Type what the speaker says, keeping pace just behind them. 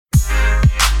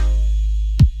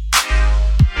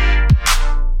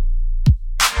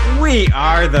We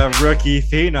are the Rookie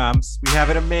Phenoms. We have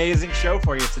an amazing show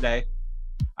for you today.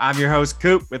 I'm your host,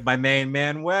 Coop, with my main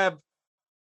man, Webb.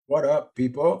 What up,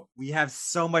 people? We have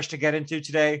so much to get into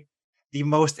today. The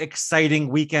most exciting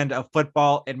weekend of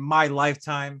football in my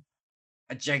lifetime.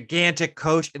 A gigantic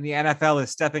coach in the NFL is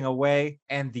stepping away,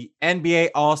 and the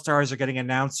NBA All-Stars are getting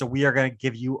announced, so we are going to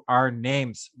give you our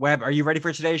names. Webb, are you ready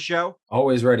for today's show?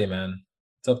 Always ready, man.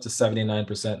 It's up to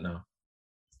 79% now.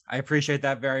 I appreciate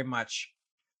that very much.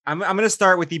 I'm going to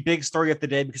start with the big story of the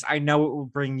day because I know it will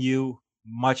bring you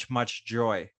much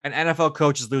joy. An NFL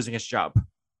coach is losing his job.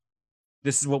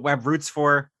 This is what Webb roots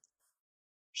for.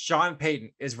 Sean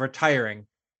Payton is retiring,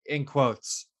 in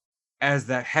quotes, as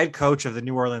the head coach of the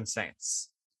New Orleans Saints.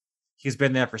 He's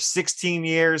been there for 16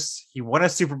 years. He won a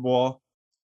Super Bowl.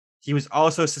 He was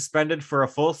also suspended for a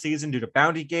full season due to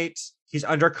Bountygate. He's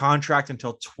under contract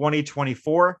until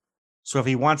 2024. So if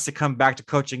he wants to come back to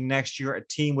coaching next year, a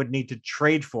team would need to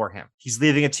trade for him. He's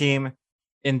leaving a team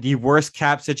in the worst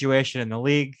cap situation in the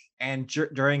league. And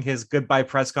during his goodbye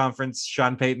press conference,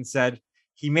 Sean Payton said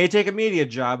he may take a media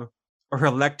job or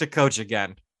elect to coach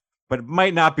again, but it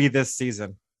might not be this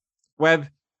season. Webb,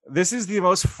 this is the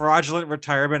most fraudulent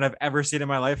retirement I've ever seen in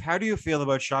my life. How do you feel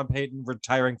about Sean Payton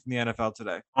retiring from the NFL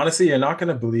today? Honestly, you're not going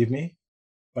to believe me,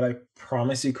 but I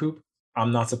promise you, Coop,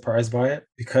 I'm not surprised by it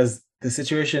because the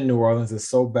situation in New Orleans is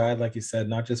so bad, like you said,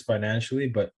 not just financially,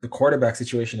 but the quarterback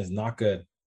situation is not good.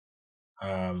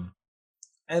 And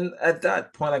at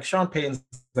that point, like Sean Payton's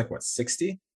like, what,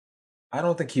 60? I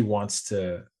don't think he wants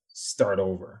to start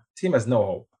over. Team has no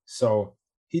hope. So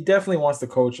he definitely wants to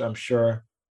coach, I'm sure.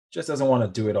 Just doesn't want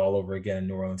to do it all over again in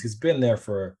New Orleans. He's been there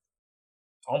for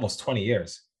almost 20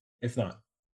 years, if not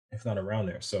around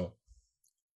there. So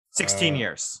 16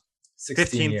 years, 16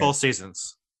 15 years. full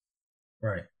seasons.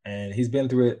 Right. And he's been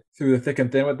through the thick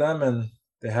and thin with them, and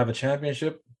they have a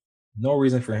championship. No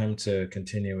reason for him to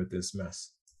continue with this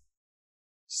mess.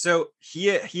 So he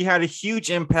had a huge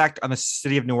impact on the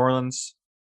city of New Orleans.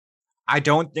 I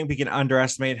don't think we can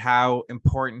underestimate how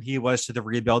important he was to the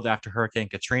rebuild after Hurricane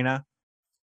Katrina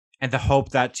and the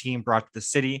hope that team brought to the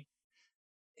city.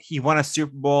 He won a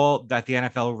Super Bowl that the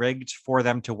NFL rigged for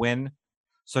them to win,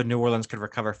 so New Orleans could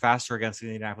recover faster against the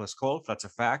Indianapolis Colts. That's a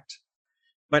fact.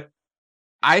 But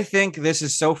I think this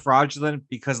is so fraudulent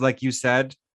because, like you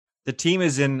said, the team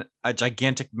is in a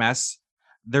gigantic mess.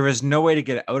 There is no way to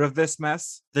get out of this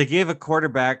mess. They gave a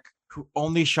quarterback who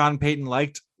only Sean Payton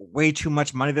liked way too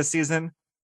much money this season.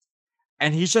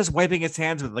 And he's just wiping his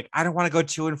hands with, like, I don't want to go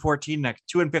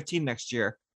 2-15 next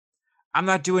year. I'm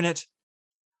not doing it.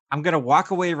 I'm going to walk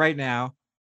away right now.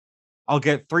 I'll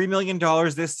get $3 million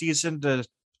this season to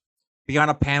be on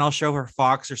a panel show for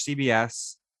Fox or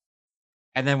CBS.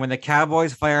 And then when the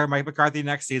Cowboys fire Mike McCarthy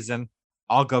next season,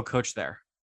 I'll go coach there.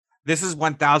 This is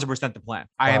 1,000% the plan.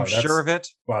 I am sure of it.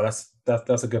 Wow,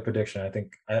 that's a good prediction. I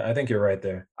think you're right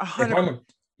there. 100%.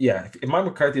 If Mike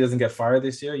McCarthy doesn't get fired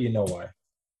this year, you know why.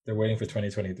 They're waiting for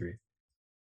 2023.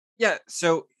 Yeah,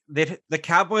 so the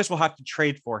Cowboys will have to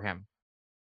trade for him,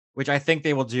 which I think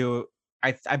they will do.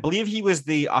 I believe he was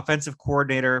the offensive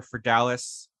coordinator for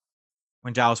Dallas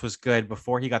when Dallas was good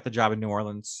before he got the job in New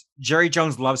Orleans. Jerry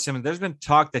Jones loves him, and there's been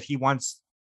talk that he wants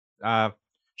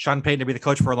Sean Payton to be the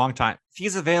coach for a long time. If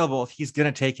he's available, he's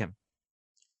going to take him.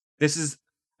 This is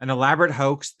an elaborate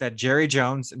hoax that Jerry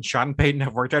Jones and Sean Payton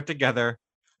have worked out together.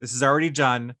 This is already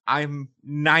done. I'm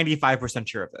 95%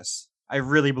 sure of this. I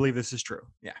really believe this is true.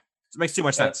 Yeah. It makes too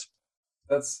much sense.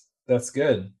 That's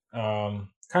good. Kind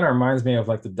of reminds me of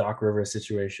like the Doc Rivers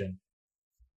situation.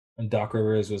 And Doc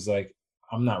Rivers was like,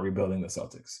 I'm not rebuilding the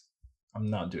Celtics. I'm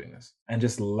not doing this. And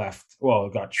just left. Well,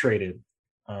 got traded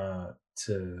to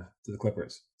the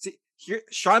Clippers. See, here,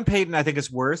 Sean Payton, I think, is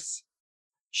worse.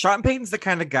 Sean Payton's the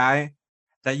kind of guy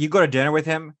that you go to dinner with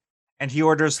him and he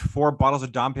orders 4 bottles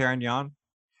of Dom Perignon.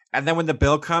 And then when the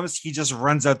bill comes, he just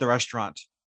runs out the restaurant.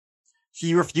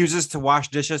 He refuses to wash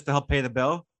dishes to help pay the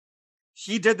bill.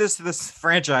 He did this to this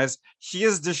franchise. He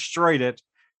has destroyed it.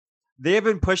 They have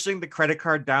been pushing the credit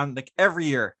card down like every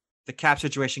year. The cap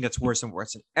situation gets worse and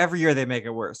worse. And every year they make it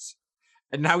worse.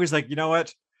 And now he's like, you know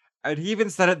what? And he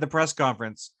even said it in the press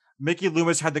conference. Mickey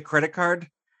Loomis had the credit card.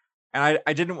 And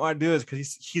I didn't want to do this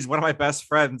because he's one of my best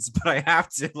friends, but I have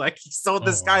to. Like, he sold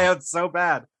this guy out so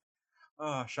bad.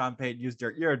 Oh, Sean Payton,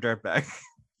 you're a dirtbag.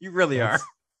 You really are.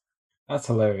 That's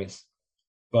hilarious.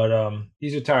 But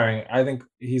he's retiring. I think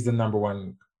he's the number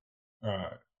one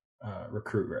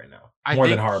recruit right now. More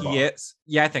than Harbaugh. He is.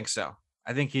 Yeah, I think so.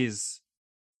 I think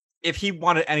if he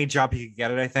wanted any job, he could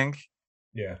get it, I think.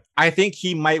 Yeah. I think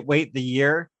he might wait the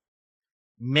year,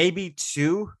 maybe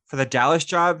 2 for the Dallas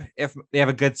job if they have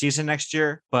a good season next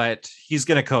year, but he's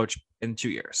going to coach in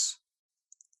 2 years.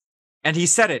 And he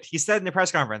said it. He said in the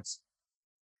press conference,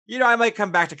 I might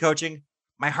come back to coaching.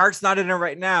 My heart's not in it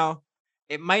right now.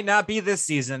 It might not be this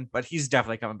season, but he's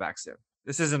definitely coming back soon.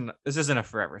 This isn't a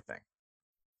forever thing.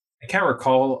 I can't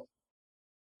recall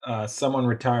someone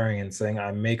retiring and saying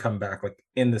I may come back like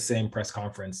in the same press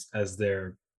conference as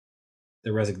their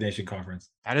resignation conference.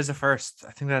 That is a first.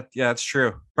 I think that's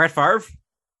true. Brett Favre,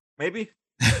 maybe,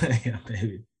 Yeah,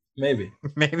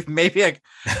 maybe. maybe.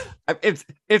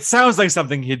 It sounds like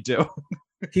something he'd do.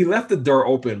 He left the door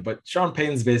open, but Sean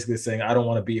Payton's basically saying, "I don't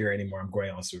want to be here anymore. I'm going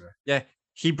elsewhere." Yeah,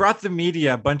 he brought the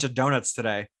media a bunch of donuts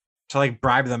today to like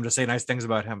bribe them to say nice things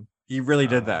about him. He really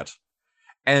did that.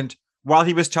 And while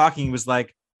he was talking, he was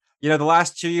like, the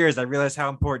last 2 years, I realized how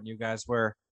important you guys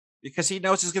were because he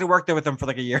knows he's going to work there with them for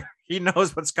like a year. He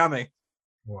knows what's coming.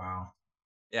 Wow.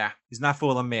 Yeah, he's not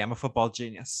fooling me. I'm a football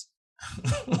genius.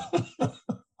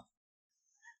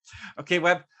 Okay,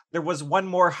 Webb, there was one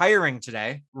more hiring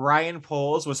today. Ryan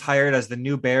Poles was hired as the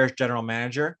new Bears general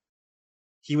manager.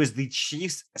 He was the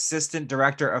Chiefs assistant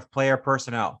director of player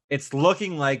personnel. It's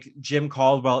looking like Jim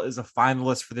Caldwell is a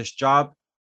finalist for this job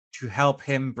to help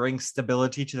him bring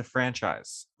stability to the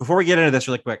franchise. Before we get into this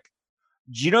really quick,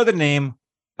 do you know the name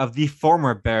of the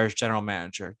former Bears general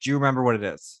manager? Do you remember what it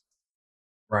is?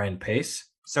 Ryan Pace.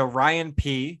 So Ryan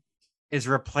P is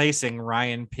replacing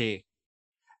Ryan P.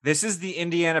 This is the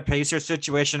Indiana Pacers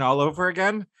situation all over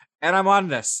again, and I'm on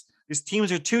this. These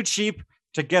teams are too cheap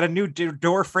to get a new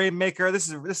door frame maker. This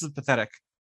is pathetic.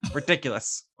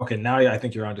 Ridiculous. Okay, now I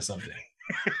think you're onto something.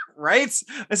 Right?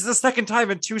 This is the second time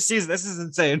in 2 seasons. This is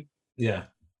insane. Yeah.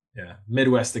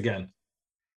 Midwest again.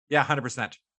 Yeah,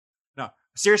 100%. No,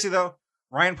 seriously though,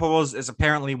 Ryan Poles is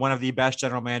apparently one of the best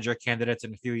general manager candidates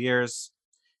in a few years.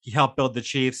 He helped build the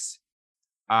Chiefs.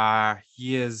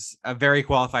 He is a very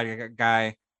qualified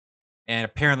guy, and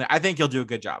apparently, I think he'll do a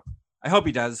good job. I hope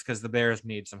he does because the Bears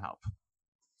need some help.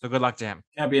 So good luck to him.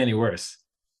 Can't be any worse.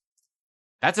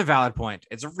 That's a valid point.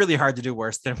 It's really hard to do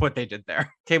worse than what they did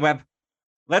there. Okay, Webb,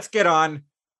 let's get on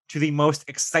to the most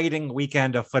exciting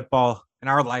weekend of football in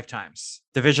our lifetimes.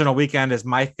 Divisional weekend is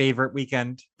my favorite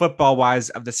weekend, football-wise,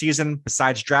 of the season,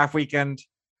 besides draft weekend.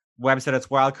 Webb said it's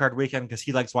wildcard weekend because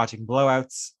he likes watching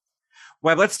blowouts.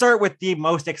 Webb, let's start with the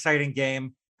most exciting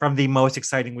game from the most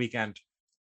exciting weekend.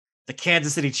 The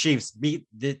Kansas City Chiefs beat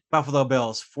the Buffalo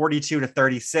Bills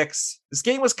 42-36. This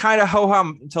game was kind of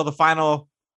ho-hum until the final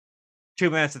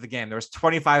 2 minutes of the game. There was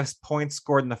 25 points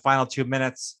scored in the final 2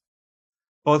 minutes.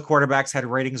 Both quarterbacks had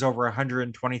ratings over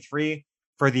 123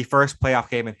 for the first playoff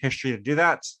game in history to do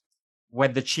that.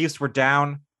 When the Chiefs were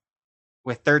down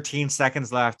with 13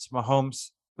 seconds left,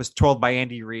 Mahomes was told by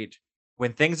Andy Reid,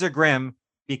 when things are grim,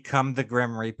 become the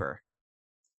Grim Reaper.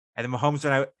 And then Mahomes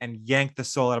went out and yanked the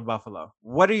soul out of Buffalo.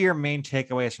 What are your main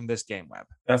takeaways from this game, Webb?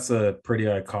 That's a pretty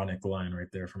iconic line right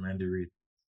there from Andy Reid.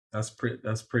 That's pretty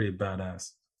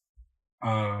badass.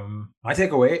 My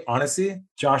takeaway, honestly,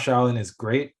 Josh Allen is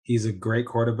great. He's a great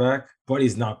quarterback, but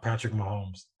he's not Patrick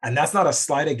Mahomes. And that's not a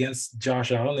slight against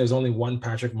Josh Allen. There's only one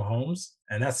Patrick Mahomes.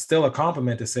 And that's still a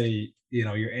compliment to say,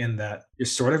 you're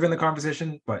sort of in the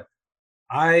conversation, but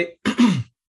I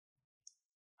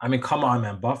mean, come on,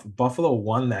 man. Buffalo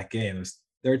won that game. There's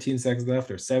 13 seconds left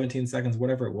or 17 seconds,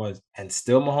 whatever it was. And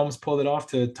still Mahomes pulled it off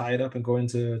to tie it up and go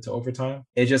into overtime.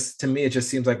 To me, it just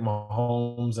seems like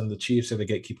Mahomes and the Chiefs are the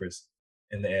gatekeepers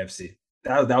in the AFC.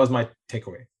 That was my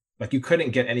takeaway. Like, you couldn't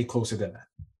get any closer than that.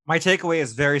 My takeaway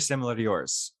is very similar to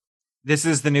yours. This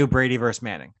is the new Brady versus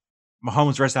Manning.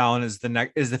 Mahomes versus Allen is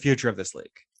the future of this league.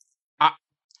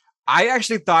 I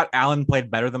actually thought Allen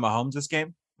played better than Mahomes this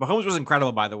game. Mahomes was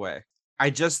incredible, by the way. I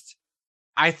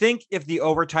think if the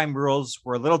overtime rules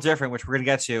were a little different, which we're going to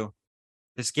get to,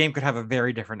 this game could have a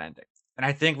very different ending. And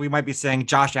I think we might be saying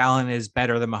Josh Allen is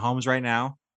better than Mahomes right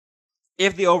now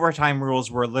if the overtime rules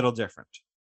were a little different.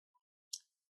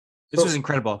 This was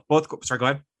incredible. Sorry, go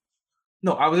ahead.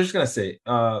 No, I was just going to say,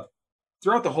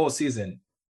 throughout the whole season,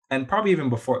 and probably even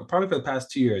before, probably for the past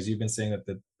 2 years, you've been saying that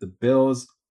the Bills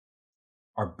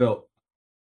are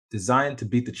designed to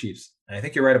beat the Chiefs. And I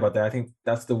think you're right about that. I think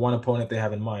that's the one opponent they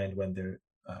have in mind when they're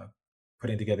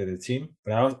putting together the team.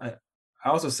 But I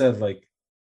also said, like,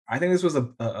 I think this was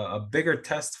a bigger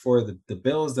test for the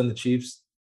Bills than the Chiefs,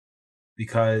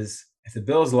 because if the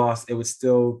Bills lost, there would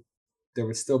still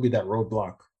be that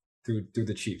roadblock through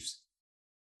the Chiefs.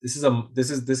 This is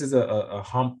a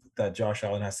hump that Josh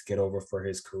Allen has to get over for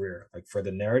his career. Like, for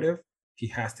the narrative, he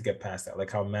has to get past that.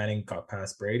 Like how Manning got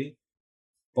past Brady,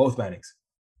 both Mannings.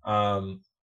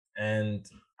 And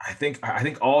I think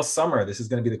all summer this is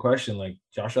going to be the question. Like,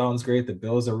 Josh Allen's great, the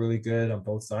Bills are really good on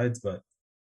both sides, but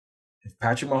if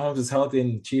Patrick Mahomes is healthy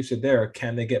and the Chiefs are there,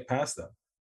 can they get past them?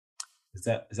 Is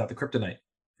that the kryptonite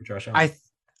for Josh Allen? I th-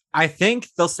 I think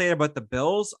they'll say it about the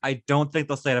Bills. I don't think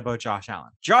they'll say it about Josh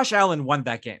Allen. Josh Allen won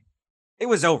that game. It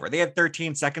was over. They had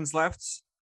 13 seconds left.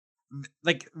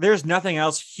 Like, there's nothing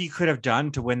else he could have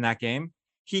done to win that game.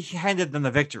 He handed them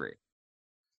the victory.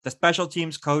 The special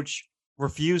teams coach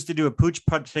refused to do a pooch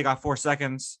putt to take off 4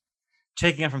 seconds,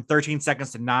 taking it from 13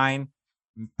 seconds to 9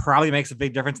 probably makes a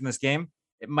big difference in this game.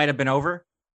 It might have been over.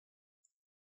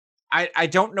 I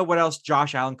don't know what else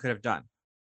Josh Allen could have done.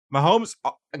 Mahomes,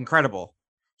 incredible.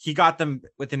 He got them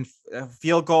within a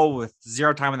field goal with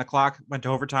 0 time on the clock, went to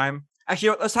overtime.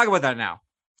 Actually, let's talk about that now.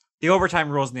 The overtime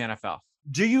rules in the NFL.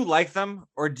 Do you like them,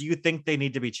 or do you think they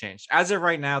need to be changed? As of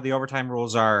right now, the overtime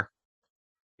rules are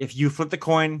if you flip the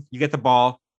coin, you get the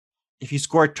ball. If you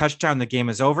score a touchdown, the game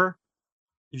is over.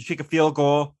 If you kick a field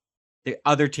goal, the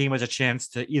other team has a chance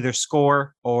to either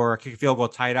score or kick a field goal,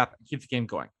 tie it up, and keep the game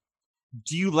going.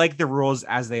 Do you like the rules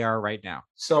as they are right now?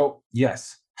 So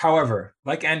yes. However,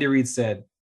 like Andy Reid said,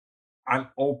 I'm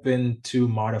open to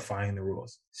modifying the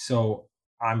rules. So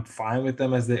I'm fine with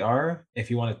them as they are.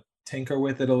 If you want to tinker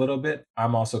with it a little bit,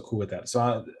 I'm also cool with that.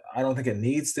 So I don't think it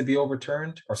needs to be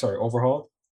overturned or sorry, overhauled.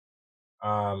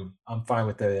 I'm fine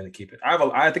with that and to keep it.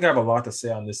 I think I have a lot to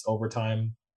say on this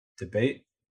overtime debate,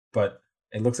 but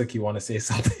it looks like you want to say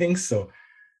something. So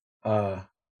uh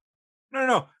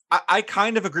No. I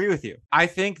kind of agree with you. I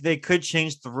think they could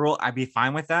change the rule. I'd be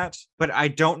fine with that, but I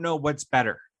don't know what's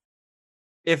better.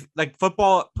 If like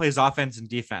football plays offense and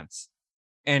defense,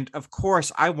 and of course,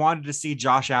 I wanted to see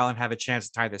Josh Allen have a chance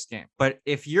to tie this game. But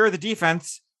if you're the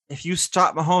defense, if you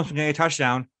stop Mahomes from getting a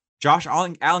touchdown, Josh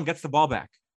Allen gets the ball back.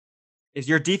 If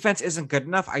your defense isn't good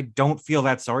enough, I don't feel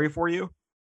that sorry for you.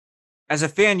 As a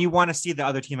fan, you want to see the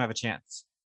other team have a chance.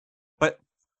 But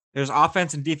there's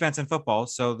offense and defense in football,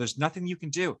 so there's nothing you can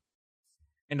do.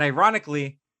 And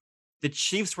ironically, the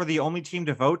Chiefs were the only team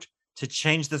to vote to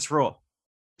change this rule.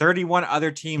 31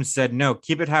 other teams said no,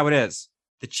 keep it how it is.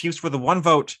 The Chiefs were the one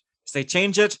vote to say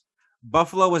change it.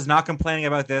 Buffalo was not complaining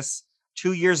about this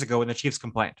 2 years ago when the Chiefs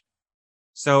complained.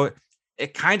 So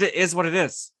it kind of is what it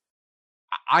is.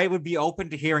 I would be open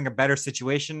to hearing a better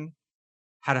situation,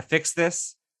 how to fix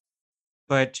this,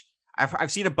 but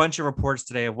I've seen a bunch of reports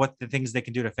today of what the things they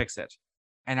can do to fix it,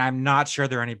 and I'm not sure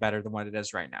they're any better than what it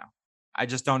is right now. I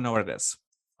just don't know what it is.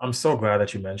 I'm so glad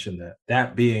that you mentioned that.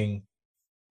 That being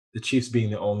the Chiefs being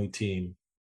the only team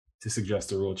to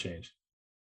suggest a rule change.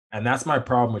 And that's my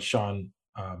problem with Sean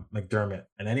McDermott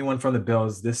and anyone from the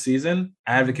Bills this season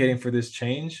advocating for this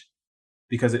change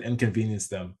because it inconvenienced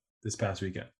them this past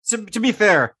weekend. To be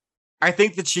fair, I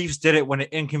think the Chiefs did it when it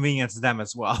inconvenienced them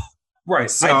as well.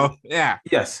 Right. So yeah.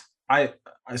 Yes.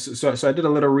 So I did a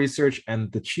little research,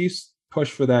 and the Chiefs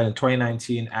pushed for that in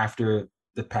 2019 after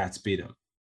the Pats beat them.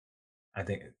 I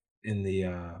think in the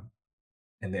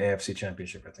AFC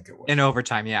Championship, I think it was. In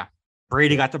overtime, yeah.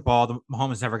 Brady got the ball. The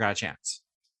Mahomes never got a chance.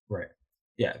 Right.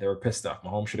 Yeah, they were pissed off.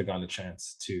 Mahomes should have gotten a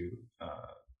chance to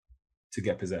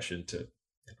get possession to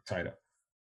tie it up.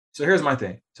 So here's my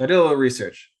thing. So I did a little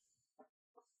research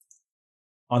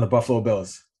on the Buffalo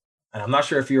Bills, and I'm not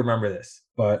sure if you remember this,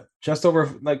 but just over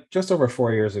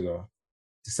 4 years ago,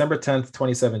 December 10th,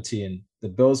 2017, the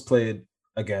Bills played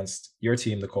against your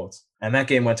team, the Colts, and that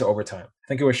game went to overtime. I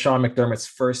think it was Sean McDermott's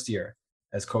first year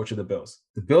as coach of the Bills.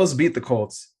 The Bills beat the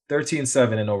Colts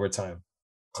 13-7 in overtime,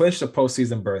 clinched a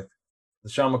postseason berth.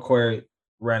 LaShawn McCoy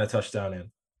ran a touchdown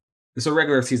in. It's a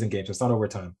regular season game, so it's not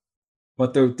overtime.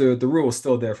 But the rule is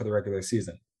still there for the regular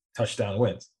season. Touchdown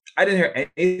wins. I didn't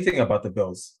hear anything about the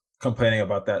Bills complaining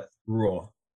about that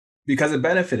rule because it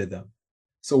benefited them.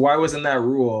 So why wasn't that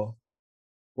rule?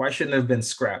 Why shouldn't it have been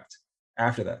scrapped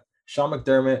after that? Sean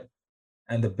McDermott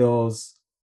and the Bills,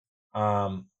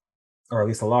 or at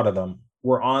least a lot of them,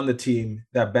 were on the team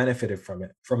that benefited from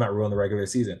that rule in the regular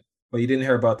season. But you didn't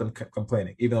hear about them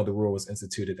complaining, even though the rule was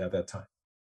instituted at that time.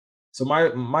 So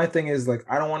my thing is, like,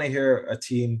 I don't want to hear a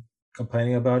team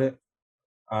complaining about it.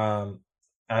 I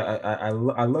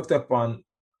looked up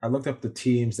the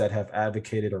teams that have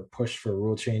advocated or pushed for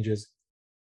rule changes.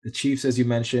 The Chiefs, as you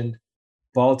mentioned,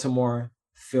 Baltimore,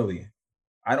 Philly.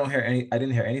 I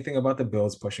didn't hear anything about the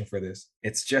Bills pushing for this.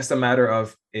 It's just a matter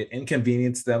of it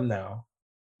inconvenienced them now,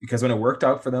 because when it worked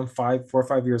out for them 4 or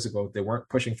 5 years ago, they weren't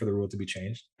pushing for the rule to be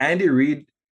changed. Andy Reid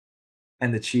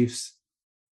and the Chiefs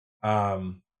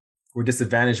were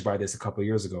disadvantaged by this a couple of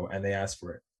years ago, and they asked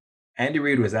for it. Andy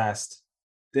Reid was asked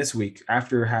this week,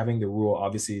 after having the rule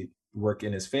obviously work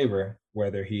in his favor,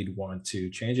 whether he'd want to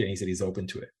change it, and he said he's open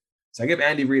to it. So I give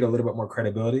Andy Reid a little bit more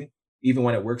credibility. Even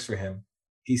when it works for him,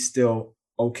 he's still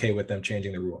okay with them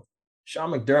changing the rule.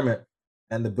 Sean McDermott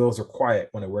and the Bills were quiet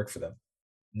when it worked for them.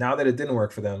 Now that it didn't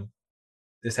work for them,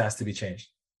 this has to be changed.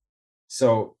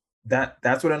 So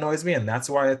that's what annoys me, and that's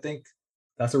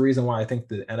the reason why I think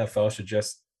the NFL should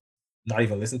just not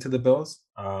even listen to the Bills.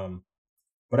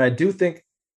 But I do think,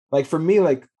 like for me,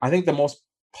 like I think the most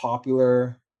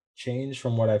popular change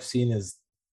from what I've seen is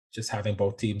just having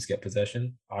both teams get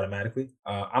possession automatically.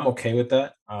 I'm okay with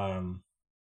that.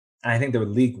 I think the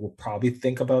league will probably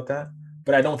think about that,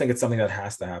 but I don't think it's something that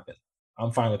has to happen.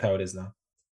 I'm fine with how it is now.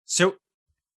 So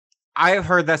I have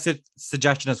heard that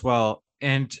suggestion as well.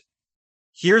 And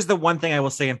here's the one thing I will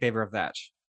say in favor of that.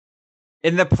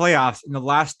 In the playoffs, in the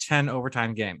last 10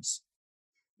 overtime games,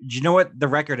 do you know what the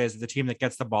record is of the team that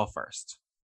gets the ball first?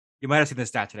 You might have seen this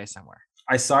stat today somewhere.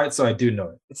 I saw it, so I do know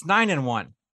it. It's 9-1.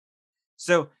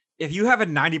 So if you have a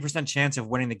 90% chance of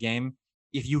winning the game,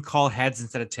 if you call heads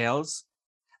instead of tails,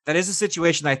 that is a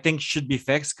situation I think should be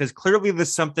fixed because clearly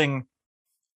there's something.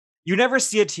 You never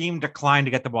see a team decline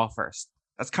to get the ball first.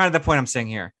 That's kind of the point I'm saying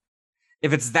here.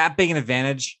 If it's that big an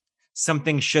advantage,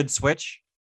 something should switch.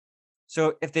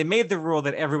 So if they made the rule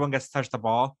that everyone gets to touch the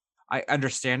ball, I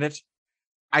understand it.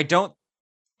 I don't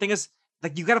think it's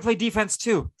like you got to play defense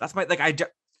too. That's my like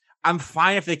I'm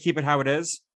fine if they keep it how it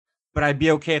is, but I'd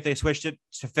be okay if they switched it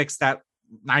to fix that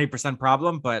 90%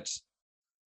 problem. But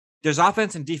there's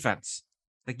offense and defense.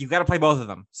 Like you got to play both of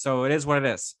them. So it is what it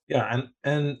is. Yeah,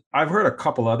 and I've heard a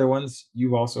couple other ones.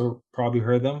 You've also probably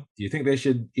heard them. Do you think they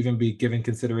should even be given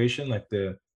consideration, like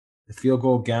the field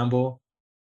goal gamble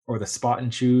or the spot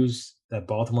and choose that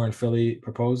Baltimore and Philly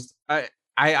proposed?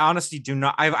 I honestly do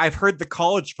not. I've heard the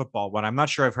college football one. I'm not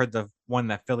sure I've heard the one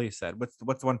that Philly said. What's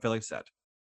the one Philly said?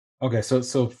 Okay,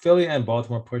 so Philly and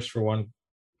Baltimore pushed for one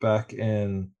back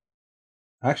in,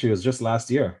 actually it was just last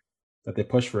year that they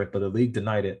pushed for it, but the league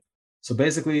denied it. So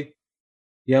basically,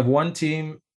 you have one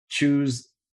team choose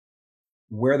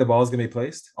where the ball is going to be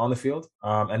placed on the field,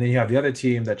 and then you have the other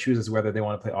team that chooses whether they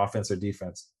want to play offense or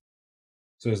defense.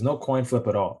 So there's no coin flip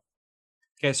at all.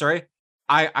 Okay, sorry.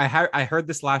 I heard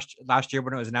this last year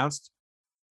when it was announced.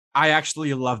 I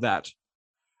actually love that.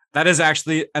 That is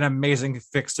actually an amazing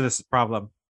fix to this problem.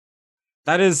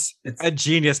 That is a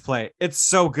genius play. It's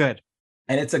so good.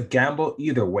 And it's a gamble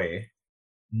either way.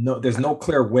 No, there's no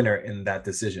clear winner in that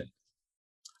decision.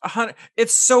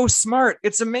 It's so smart.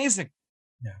 It's amazing.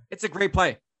 Yeah. It's a great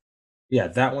play. Yeah,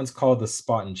 that one's called the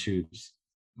spot and choose.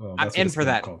 Well, I'm in for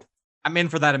that. Called. I'm in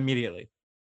for that immediately.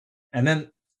 And then,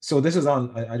 so this is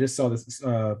on, I just saw this,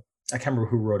 I can't remember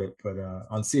who wrote it, but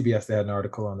on CBS, they had an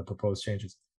article on the proposed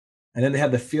changes. And then they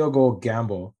had the field goal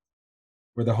gamble,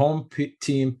 where the home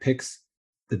team picks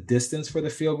the distance for the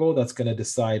field goal that's going to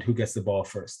decide who gets the ball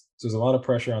first. So there's a lot of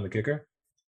pressure on the kicker.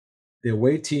 The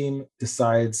away team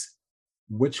decides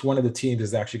which one of the teams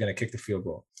is actually going to kick the field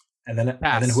goal. And then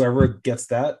whoever gets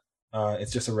that,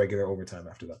 it's just a regular overtime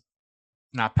after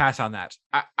that. Pass on that.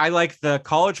 I like the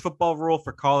college football rule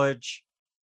for college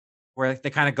where they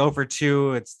kind of go for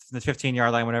two. It's the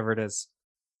 15-yard line, whatever it is.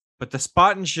 But the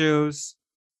spot and choose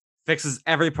fixes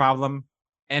every problem.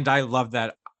 And I love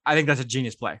that. I think that's a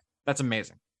genius play. That's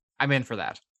amazing. I'm in for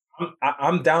that.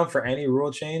 I'm down for any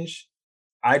rule change.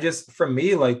 For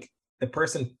me, like the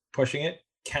person pushing it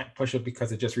can't push it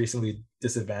because it just recently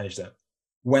disadvantaged them.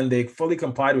 When they fully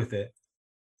complied with it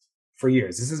for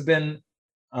years. This has been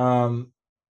the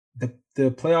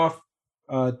playoff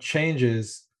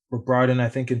changes were brought in, I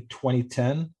think, in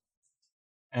 2010,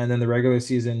 and then the regular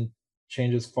season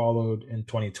changes followed in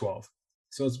 2012.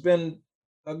 So it's been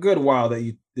a good while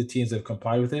that the teams have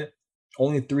complied with it.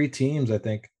 Only 3 teams, I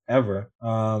think, ever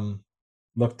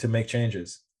look to make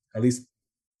changes. At least,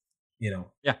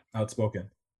 outspoken.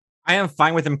 I am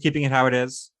fine with them keeping it how it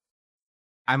is.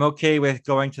 I'm okay with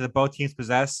going to the both teams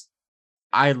possess.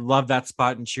 I love that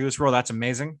spot and choose rule. That's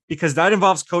amazing because that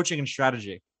involves coaching and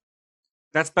strategy.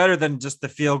 That's better than just the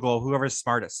field goal, whoever's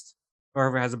smartest,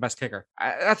 whoever has the best kicker.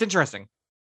 That's interesting.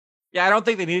 Yeah, I don't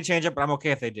think they need to change it, but I'm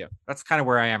okay if they do. That's kind of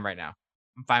where I am right now.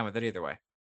 I'm fine with it either way.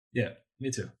 Yeah,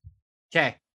 me too.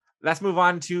 Okay, let's move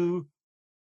on to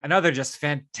another just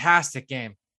fantastic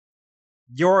game.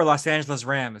 Your Los Angeles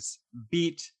Rams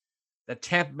beat the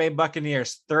Tampa Bay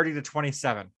Buccaneers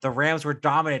 30-27. The Rams were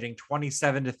dominating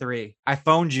 27-3. I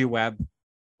phoned you, Webb,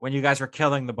 when you guys were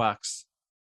killing the Bucs.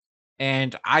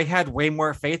 And I had way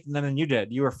more faith in them than you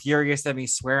did. You were furious at me,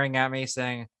 swearing at me,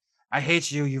 saying, I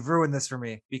hate you. You've ruined this for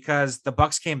me. Because the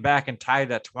Bucs came back and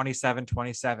tied at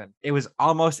 27-27. It was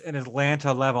almost an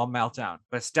Atlanta-level meltdown.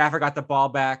 But Stafford got the ball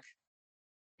back,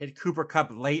 hit Cooper Kupp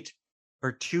late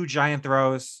for 2 giant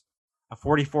throws, a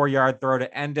 44-yard throw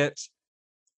to end it.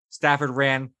 Stafford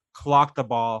ran, clocked the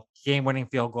ball, game-winning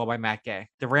field goal by Matt Gay.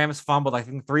 The Rams fumbled, I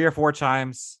think, 3 or 4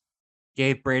 times,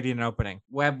 gave Brady an opening.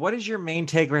 Webb, what is your main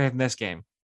takeaway from this game?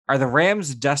 Are the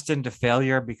Rams destined to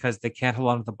failure because they can't hold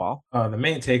on to the ball? The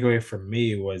main takeaway for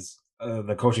me was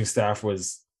the coaching staff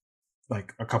was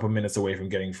like a couple minutes away from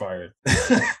getting fired.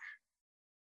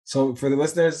 So for the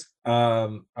listeners, I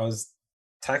was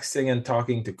texting and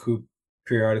talking to Coop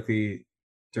periodically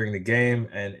during the game,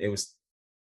 and it was,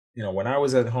 when I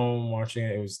was at home watching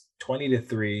it, it was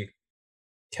 20-3.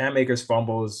 Cam Akers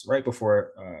fumbles right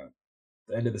before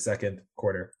the end of the second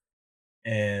quarter,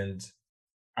 and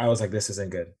I was like, "This isn't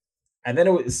good." And then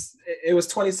it was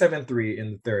 27-3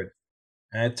 in the third,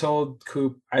 and I told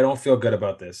Coop, "I don't feel good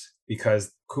about this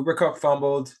because Cooper Cup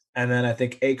fumbled, and then I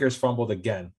think Akers fumbled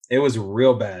again. It was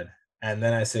real bad." And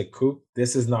then I said, "Coop,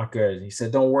 this is not good." And he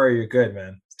said, "Don't worry, you're good,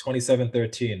 man. It's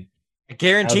 27-13." A I was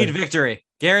guaranteed like, victory.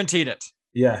 Guaranteed it.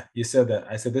 "Yeah, you said that."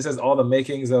 I said, "This has all the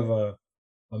makings of a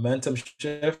momentum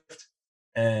shift,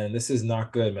 and this is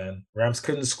not good, man." Rams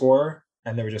couldn't score,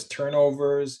 and there were just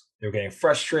turnovers. They were getting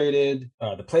frustrated.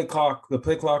 The play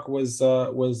clock was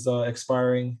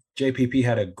expiring. JPP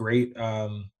had a great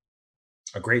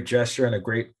gesture and a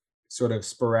great sort of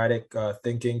sporadic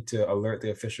thinking to alert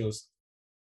the officials,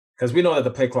 because we know that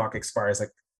the play clock expires like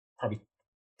probably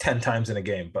 10 times in a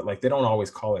game, but like they don't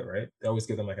always call it, right? They always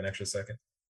give them like an extra second.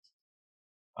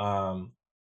 Um,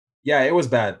 yeah, it was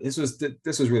bad. This was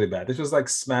really bad. This was like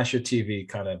smash your TV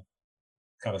kind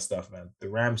of stuff, man. The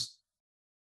Rams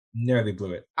nearly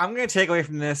blew it. I'm going to take away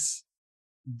from this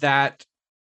that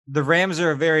the Rams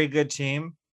are a very good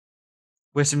team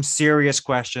with some serious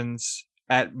questions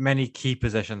at many key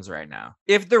positions right now.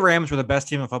 If the Rams were the best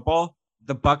team in football,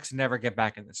 the Bucks never get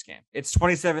back in this game. It's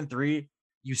 27-3.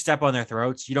 You step on their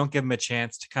throats. You don't give them a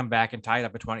chance to come back and tie it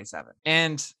up at 27.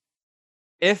 And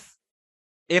if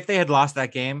they had lost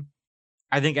that game,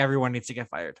 I think everyone needs to get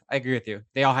fired. I agree with you.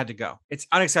 They all had to go. It's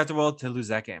unacceptable to lose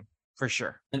that game for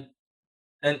sure.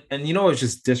 And you know it's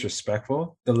just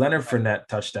disrespectful? The Leonard Fournette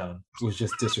touchdown was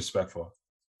just disrespectful.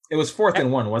 It was 4th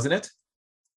and 1, wasn't it?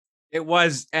 It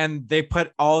was, and they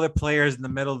put all the players in the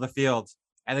middle of the field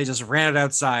and they just ran it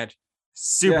outside.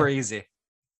 Super Yeah, easy.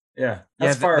 yeah. Yeah,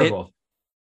 That's fireable.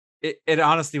 it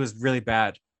honestly was really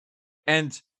bad.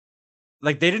 And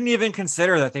like they didn't even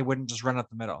consider that they wouldn't just run up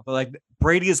the middle. They're like,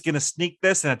 Brady is going to sneak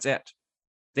this and that's it.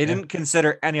 They Yeah. didn't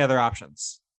consider any other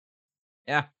options.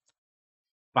 Yeah.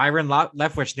 Byron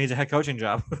Leftwich needs a head coaching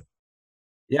job.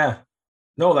 Yeah.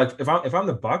 No, like if I'm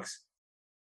the Bucks,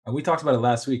 and we talked about it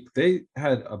last week, they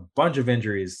had a bunch of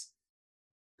injuries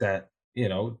that,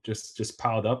 just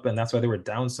piled up, and that's why they were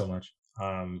down so much.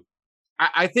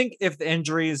 I think if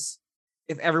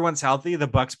everyone's healthy, the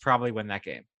Bucks probably win that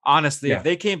game. Honestly, if Yeah.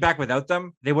 they came back without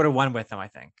them, they would have won with them, I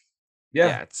think. Yeah.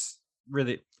 Yeah, it's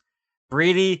really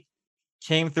Brady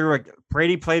came through.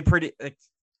 Brady played pretty. Like,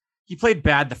 he played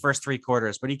bad the first three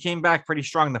quarters, but he came back pretty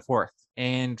strong in the fourth.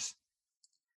 And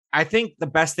I think the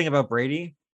best thing about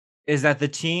Brady is that the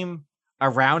team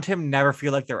around him never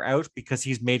feel like they're out because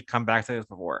he's made comebacks like this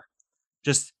before.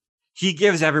 Just he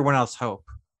gives everyone else hope,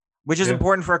 which is Yeah.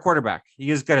 important for a quarterback.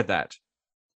 He is good at that.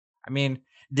 I mean,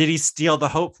 did he steal the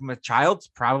hope from a child?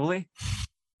 Probably,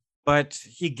 but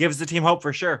he gives the team hope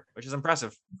for sure, which is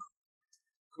impressive.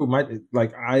 Who might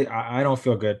like I don't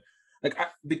feel good.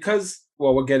 Because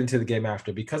well, we'll get into the game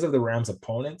after. Because of the Rams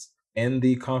opponents in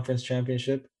the conference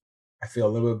championship, I feel a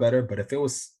little bit better. But if it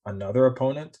was another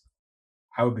opponent,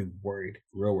 I would be worried,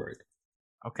 real worried.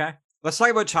 Okay, let's talk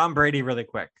about Tom Brady really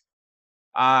quick.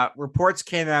 Reports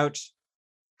came out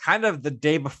kind of the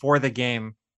day before the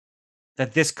game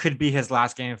that this could be his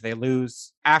last game if they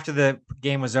lose. After the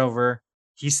game was over,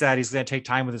 he said he's going to take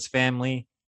time with his family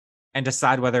and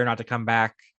decide whether or not to come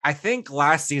back. I think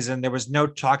last season there was no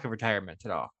talk of retirement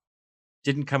at all.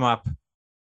 Didn't come up.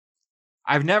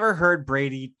 I've never heard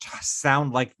Brady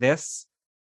sound like this.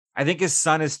 I think his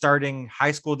son is starting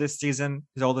high school this season,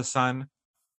 his oldest son.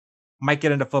 Might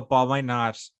get into football, might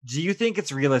not. Do you think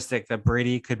it's realistic that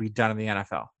Brady could be done in the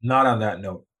NFL? Not on that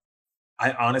note.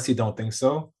 I honestly don't think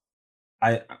so.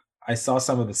 I I saw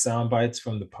some of the sound bites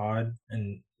from the pod,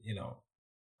 and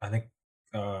I think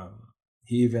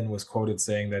he even was quoted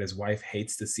saying that his wife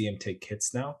hates to see him take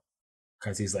hits now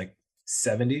because he's like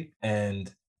 70,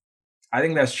 and I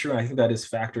think that's true. I think that is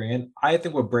factoring in. I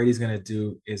think what Brady's gonna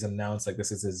do is announce like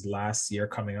this is his last year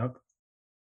coming up.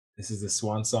 This is the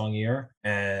swan song year,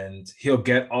 and he'll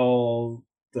get all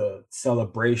the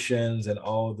celebrations and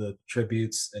all the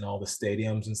tributes and all the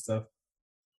stadiums and stuff.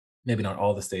 Maybe not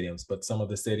all the stadiums, but some of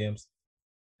the stadiums.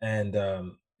 And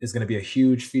it's going to be a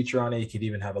huge feature on it. You could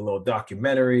even have a little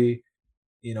documentary,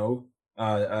 you know,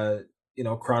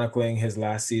 chronicling his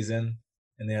last season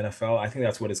in the NFL. I think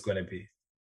that's what it's going to be.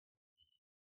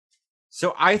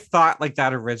 So I thought like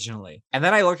that originally. And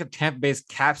then I looked at Tampa Bay's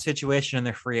cap situation and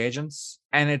their free agents,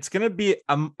 and it's going to be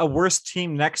a worse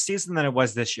team next season than it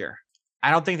was this year.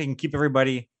 I don't think they can keep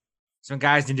everybody. Some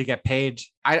guys need to get paid.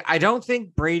 I don't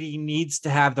think Brady needs to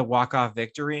have the walk-off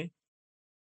victory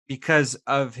because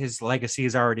of his legacy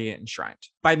is already enshrined.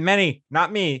 By many,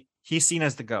 not me, he's seen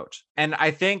as the GOAT. And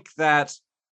I think that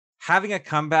having a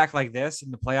comeback like this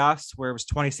in the playoffs where it was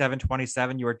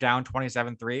 27-27, you were down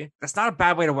 27-3, that's not a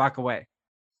bad way to walk away.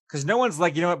 Because no one's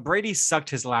like, you know what, Brady sucked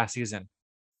his last season.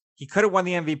 He could have won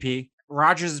the MVP.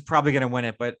 Rodgers is probably going to win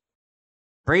it, but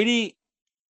Brady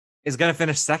is going to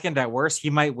finish second at worst. He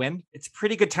might win. It's a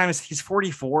pretty good time. He's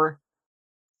 44.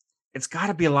 It's got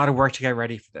to be a lot of work to get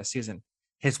ready for this season.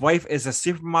 His wife is a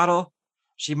supermodel.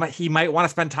 He might want to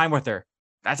spend time with her.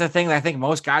 That's a thing that I think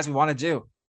most guys would want to do.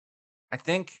 I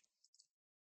think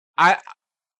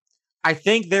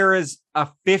there is a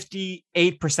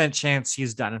 58% chance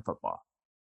he's done in football.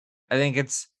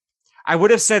 I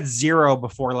would have said 0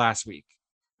 before last week,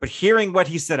 but hearing what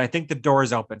he said, I think the door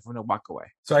is open for him to walk away.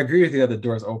 So I agree with you that the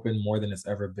door is open more than it's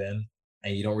ever been,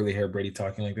 and you don't really hear Brady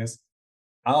talking like this.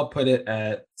 I'll put it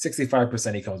at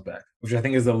 65% he comes back, which I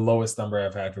think is the lowest number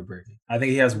I've had for Brady. I think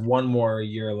he has one more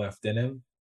year left in him,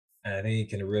 and I think he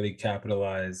can really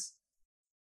capitalize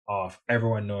off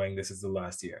everyone knowing this is the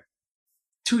last year.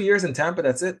 2 years in Tampa,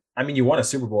 that's it. I mean, you won a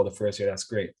Super Bowl the first year, that's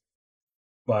great.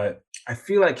 But I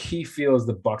feel like he feels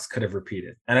the Bucs could have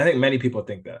repeated. And I think many people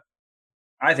think that.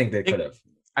 I think they could have.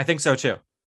 I think so too.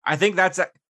 I think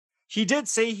he did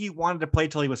say he wanted to play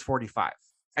till he was 45.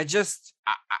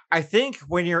 I think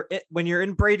when you're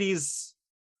in Brady's,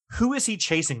 who is he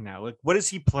chasing now? Like, what is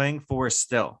he playing for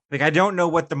still? Like, I don't know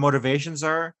what the motivations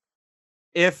are.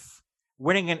 If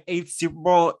winning an 8th Super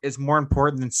Bowl is more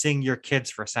important than seeing your kids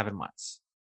for 7 months,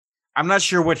 I'm not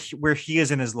sure where he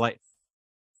is in his life.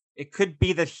 It could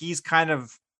be that he's kind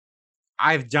of,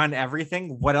 I've done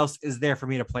everything. What else is there for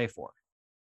me to play for?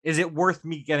 Is it worth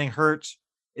me getting hurt?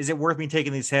 Is it worth me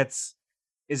taking these hits?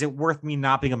 Is it worth me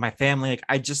not being with my family? Like,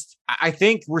 I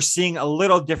think we're seeing a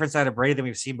little different side of Brady than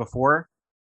we've seen before,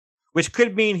 which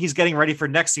could mean he's getting ready for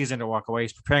next season to walk away.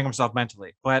 He's preparing himself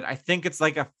mentally, but I think it's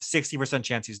like a 60%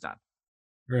 chance he's done.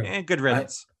 Really? And good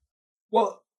riddance.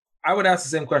 I would ask the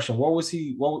same question. Who was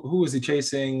he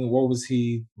chasing? What was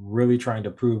he really trying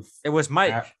to prove? It was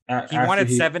Mike. He wanted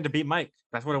 7 to beat Mike.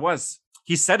 That's what it was.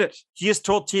 He said it. He has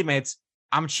told teammates,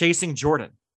 I'm chasing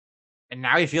Jordan. And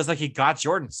now he feels like he got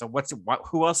Jordan. So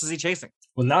who else is he chasing?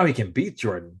 Well, now he can beat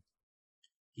Jordan.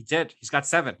 He did. He's got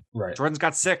 7. Right. Jordan's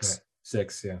got 6. Right.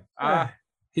 6, yeah.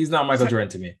 He's not Michael Jordan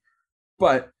to me.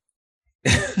 But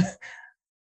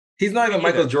he's not even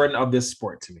Michael Jordan of this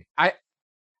sport to me.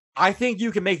 I think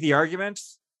you can make the argument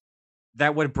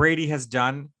that what Brady has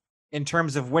done in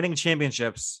terms of winning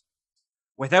championships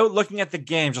without looking at the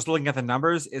game, just looking at the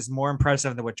numbers, is more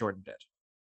impressive than what Jordan did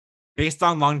based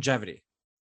on longevity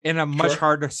in a much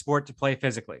harder sport to play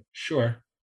physically. Sure.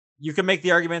 You can make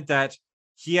the argument that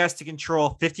he has to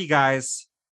control 50 guys.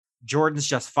 Jordan's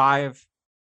just 5.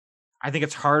 I think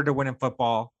it's hard to win in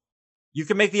football. You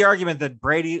can make the argument that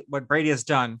what Brady has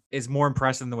done is more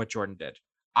impressive than what Jordan did.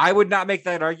 I would not make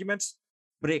that argument,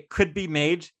 but it could be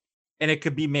made, and it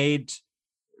could be made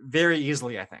very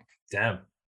easily, I think. Damn.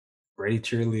 Brady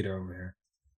cheerleader over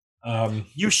here.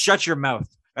 You shut your mouth.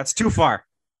 That's too far.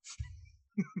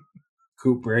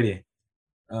 Coop Brady.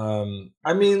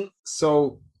 I mean,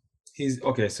 so he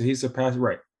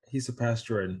surpassed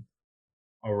Jordan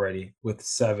already with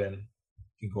 7.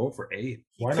 He can go for 8.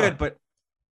 Why not? But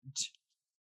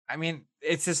I mean,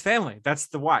 it's his family. That's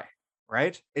the why,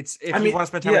 right? It's you want to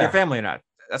spend time with your family or not.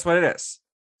 That's what it is.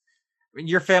 I mean,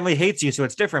 your family hates you, so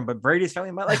it's different. But Brady's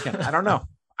family might like him. I don't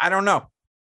know.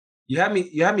 You have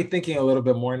me thinking a little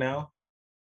bit more now.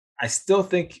 I still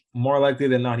think more likely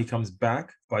than not he comes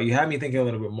back, but you have me thinking a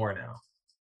little bit more now.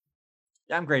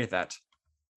 Yeah, I'm great at that.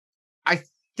 I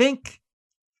think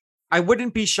I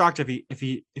wouldn't be shocked if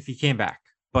he came back,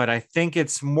 but I think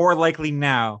it's more likely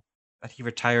now that he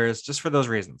retires just for those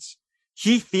reasons.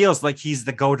 He feels like he's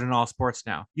the GOAT in all sports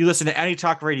now. You listen to any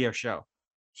talk radio show,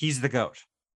 he's the GOAT.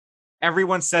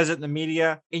 Everyone says it in the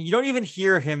media, and you don't even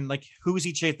hear him like, who's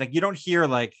he chasing? Like, you don't hear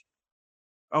like,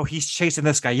 oh, he's chasing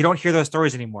this guy. You don't hear those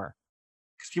stories anymore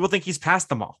because people think he's past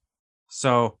them all.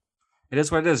 So it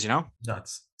is what it is, you know?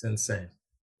 Nuts. It's insane.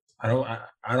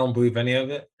 I don't believe any of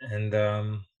it. And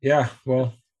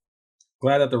well,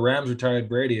 glad that the Rams retired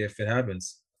Brady if it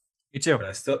happens. Me too. But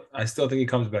I still think he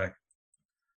comes back.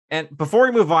 And before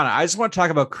we move on, I just want to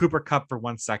talk about Cooper Kupp for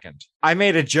 1 second. I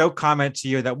made a joke comment to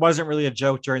you that wasn't really a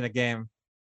joke during the game,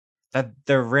 that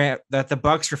the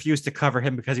Bucks refused to cover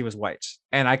him because he was white.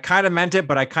 And I kind of meant it,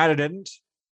 but I kind of didn't.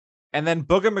 And then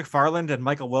Booger McFarland and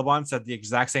Michael Wilbon said the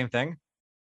exact same thing.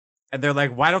 And they're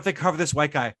like, why don't they cover this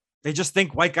white guy? They just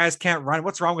think white guys can't run.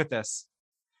 What's wrong with this?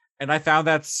 And I found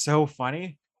that so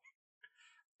funny.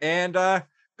 And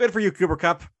good for you, Cooper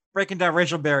Cup, breaking down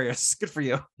racial barriers. Good for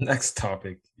you. Next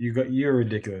topic. You're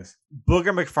ridiculous.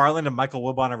 Booger McFarland and Michael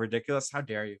Wilbon are ridiculous. How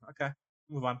dare you? Okay,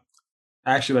 move on.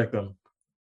 I actually like them.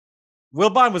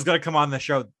 Wilbon was going to come on the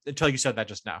show until you said that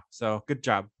just now. So good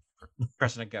job,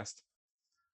 precedent guest.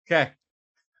 Okay.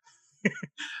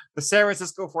 The San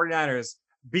Francisco 49ers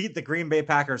beat the Green Bay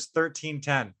Packers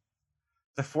 13-10.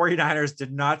 The 49ers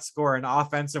did not score an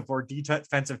offensive or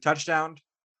defensive touchdown.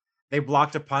 They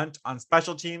blocked a punt on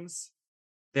special teams.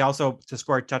 They also, to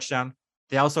score a touchdown,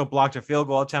 they also blocked a field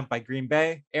goal attempt by Green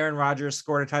Bay. Aaron Rodgers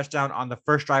scored a touchdown on the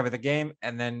first drive of the game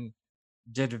and then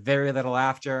did very little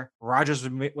after. Rodgers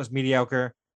was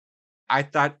mediocre. I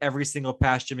thought every single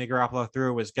pass Jimmy Garoppolo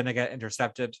threw was going to get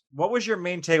intercepted. What was your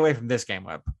main takeaway from this game,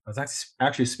 Webb? I was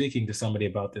actually speaking to somebody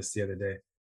about this the other day.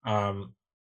 Aaron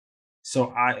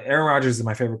Rodgers is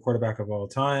my favorite quarterback of all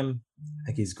time. I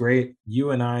think he's great.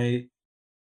 You and I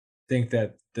think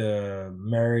that the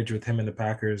marriage with him and the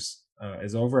Packers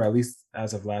is over, at least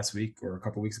as of last week or a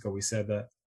couple weeks ago, we said that.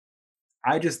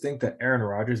 I just think that Aaron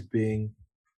Rodgers being,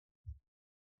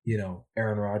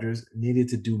 Aaron Rodgers needed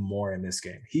to do more in this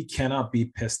game. He cannot be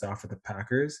pissed off at the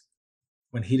Packers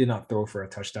when he did not throw for a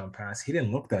touchdown pass. He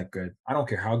didn't look that good. I don't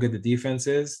care how good the defense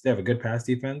is. They have a good pass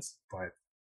defense, but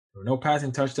there were no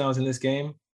passing touchdowns in this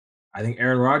game. I think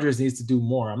Aaron Rodgers needs to do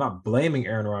more. I'm not blaming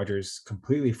Aaron Rodgers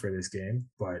completely for this game,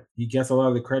 but he gets a lot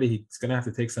of the credit. He's going to have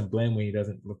to take some blame when he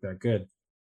doesn't look that good.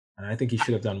 And I think he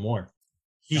should have done more.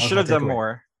 He should have done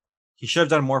more. He should have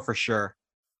done more for sure.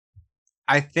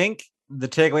 I think the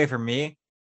takeaway for me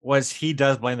was he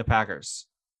does blame the Packers.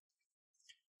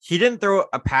 He didn't throw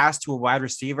a pass to a wide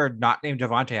receiver not named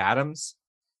Davante Adams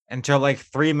until like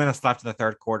 3 minutes left in the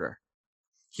third quarter.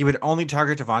 He would only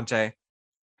target Davante.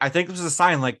 I think this was a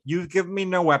sign like, you've given me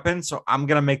no weapon, so I'm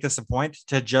going to make this a point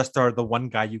to just throw the one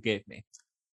guy you gave me.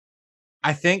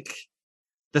 I think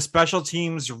the special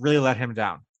teams really let him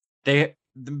down.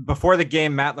 Before the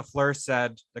game, Matt LaFleur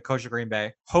said, the coach of Green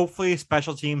Bay, hopefully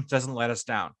special teams doesn't let us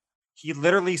down. He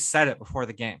literally said it before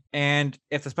the game. And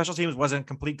if the special teams wasn't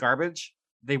complete garbage,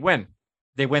 they win.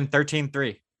 They win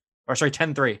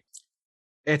 10-3.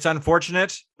 It's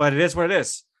unfortunate, but it is what it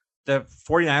is. The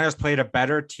 49ers played a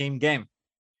better team game.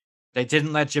 They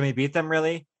didn't let Jimmy beat them,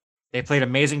 really. They played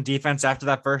amazing defense after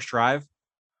that first drive.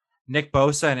 Nick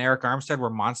Bosa and Eric Armstead were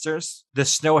monsters. The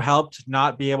snow helped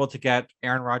not be able to get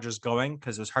Aaron Rodgers going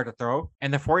because it was hard to throw.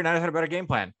 And the 49ers had a better game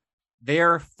plan. They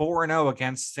are 4-0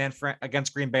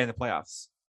 against Green Bay in the playoffs.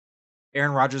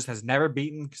 Aaron Rodgers has never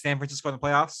beaten San Francisco in the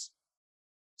playoffs.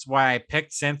 That's why I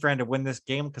picked San Fran to win this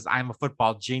game, because I'm a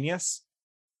football genius.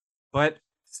 But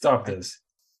stop this.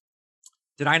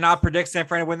 Did I not predict San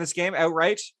Fran to win this game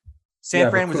outright?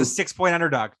 San Fran was a 6-point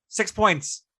underdog. 6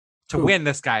 points to win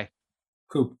this guy.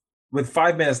 Coop, with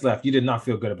 5 minutes left, you did not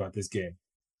feel good about this game.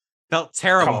 Felt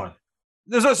terrible. Come on.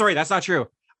 No, sorry, that's not true.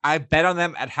 I bet on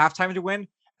them at halftime to win.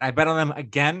 And I bet on them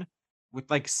again with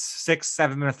like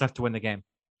 6-7 minutes left to win the game,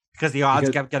 because the odds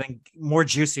kept getting more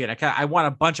juicy. And I won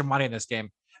a bunch of money in this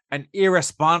game, an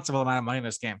irresponsible amount of money in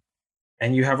this game.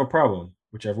 And you have a problem,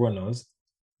 which everyone knows.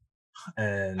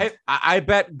 And I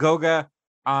bet Goga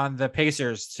on the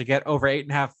Pacers to get over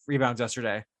 8.5 rebounds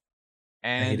yesterday.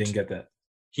 And he didn't get that.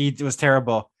 He was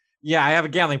terrible. Yeah, I have a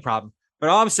gambling problem. But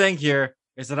all I'm saying here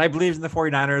is that I believed in the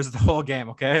 49ers the whole game,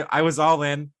 okay? I was all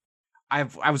in. I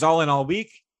was all in all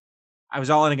week. I was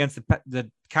all in against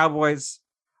the Cowboys.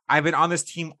 I've been on this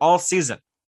team all season.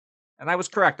 And I was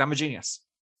correct. I'm a genius.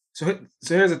 So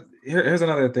here's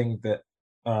another thing that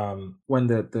when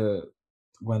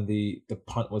the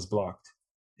punt was blocked,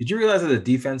 did you realize that the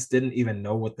defense didn't even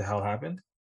know what the hell happened?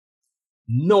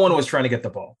 No one was trying to get the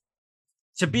ball.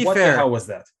 To be fair, what the hell was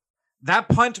that? That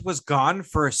punt was gone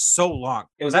for so long.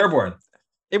 It was airborne.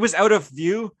 It was out of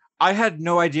view. I had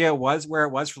no idea where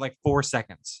it was for like 4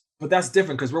 seconds. But that's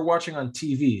different because we're watching on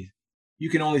TV. You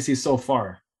can only see so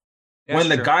far. Yeah, when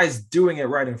the guy's doing it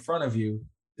right in front of you,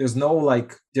 there's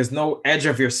no edge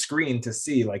of your screen to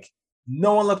see. Like,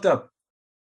 no one looked up.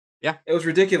 Yeah, it was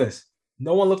ridiculous.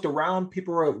 No one looked around.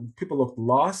 People looked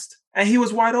lost, and he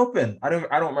was wide open. I don't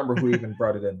remember who even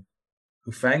brought it in.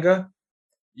 Hufanga?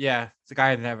 Yeah, it's the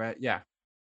guy that never. Yeah,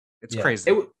 it's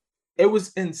crazy. It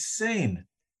was insane.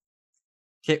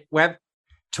 Okay, Webb,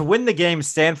 to win the game,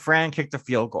 San Fran kicked a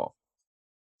field goal.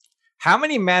 How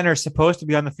many men are supposed to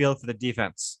be on the field for the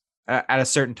defense at a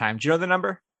certain time? Do you know the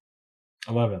number?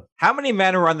 11. How many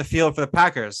men were on the field for the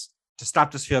Packers to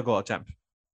stop this field goal attempt?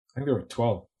 I think there were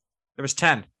 12. There was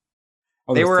 10.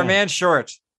 Oh, They there was were a 10. man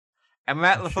short. And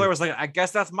Matt Oh, LaFleur shoot. was like, I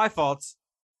guess that's my fault.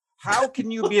 How can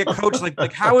you be a coach?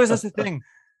 Like how is this a thing?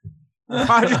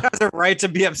 Rodgers has a right to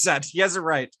be upset. He has a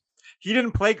right. He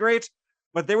didn't play great,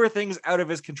 but there were things out of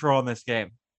his control in this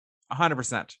game.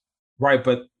 100%. Right,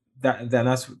 but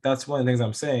that's one of the things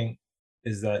I'm saying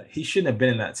is that he shouldn't have been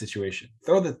in that situation.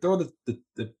 Throw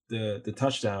the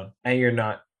touchdown, and you're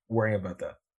not worrying about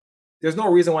that. There's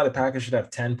no reason why the Packers should have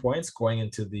 10 points going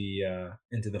into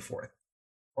the fourth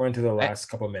or into the I, last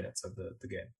couple of minutes of the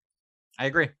game. I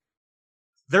agree.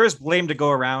 There is blame to go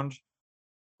around.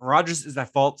 Rodgers is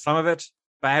at fault, some of it,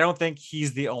 but I don't think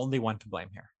he's the only one to blame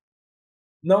here.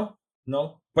 No,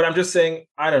 no. But I'm just saying,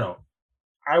 I don't know.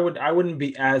 I wouldn't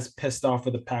be as pissed off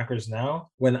with the Packers now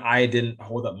when I didn't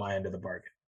hold up my end of the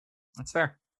bargain. That's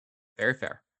fair. Very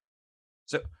fair.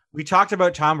 So we talked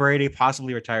about Tom Brady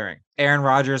possibly retiring. Aaron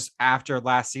Rodgers, after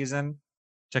last season,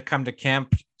 to come to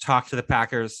camp, talk to the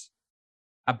Packers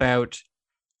about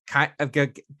kind of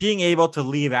being able to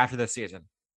leave after the season.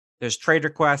 There's trade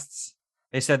requests.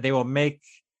 They said they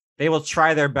will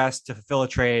try their best to fulfill a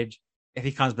trade if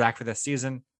he comes back for this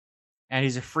season. And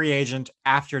he's a free agent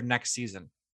after next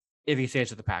season if he stays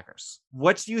with the Packers.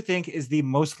 What do you think is the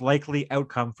most likely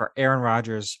outcome for Aaron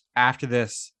Rodgers after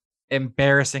this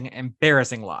embarrassing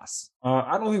loss?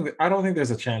 I don't think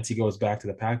there's a chance he goes back to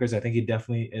the Packers. I think he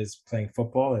definitely is playing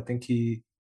football. I think he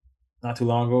not too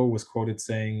long ago was quoted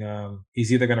saying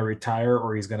he's either going to retire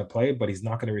or he's going to play, but he's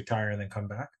not going to retire and then come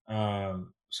back.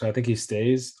 So I think he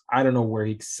stays. I don't know where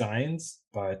he signs,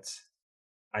 but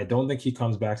I don't think he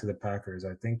comes back to the Packers.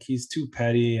 I think he's too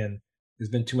petty and there's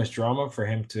been too much drama for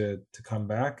him to come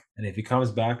back. And if he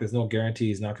comes back, there's no guarantee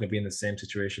he's not going to be in the same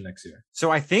situation next year. So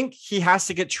I think he has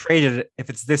to get traded if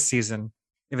it's this season.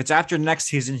 If it's after next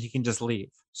season, he can just leave.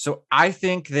 So I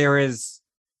think there is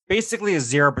basically a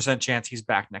 0% chance he's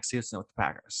back next season with the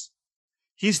Packers.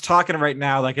 He's talking right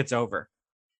now like it's over.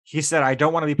 He said, I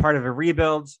don't want to be part of a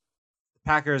rebuild. The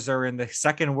Packers are in the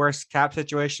second worst cap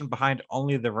situation behind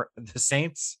only the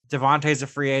Saints. Devontae's a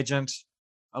free agent.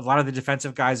 A lot of the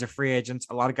defensive guys are free agents.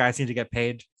 A lot of guys need to get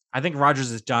paid. I think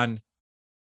Rodgers is done.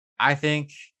 I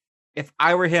think if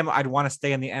I were him, I'd want to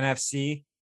stay in the NFC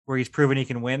where he's proven he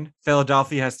can win.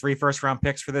 Philadelphia has 3 first-round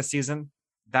picks for this season.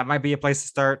 That might be a place to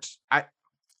start.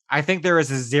 I think there is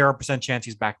a 0% chance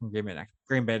he's back in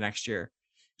Green Bay next year.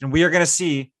 And we are going to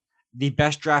see the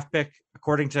best draft pick,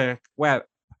 according to Webb,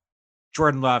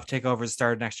 Jordan Love, take over as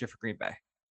starter next year for Green Bay.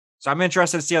 So I'm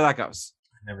interested to see how that goes.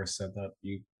 I never said that,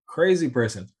 you crazy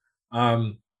person.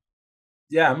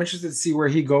 Yeah, I'm interested to see where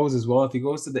he goes as well. If he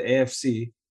goes to the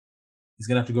AFC, he's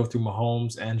gonna have to go through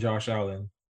Mahomes and Josh Allen.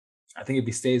 I think if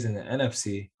he stays in the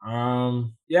NFC,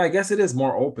 yeah, I guess it is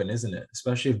more open, isn't it?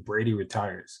 Especially if Brady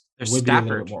retires, it There's would be a little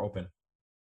bit Stafford. more open.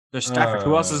 There's Stafford.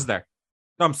 Who else is there?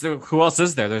 No, who else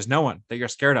is there? There's no one that you're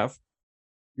scared of.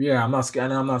 Yeah, I'm not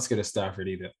scared. I'm not scared of Stafford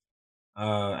either.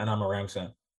 And I'm a Rams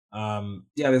fan.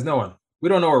 Yeah, there's no one. We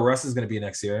don't know where Russ is going to be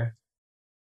next year.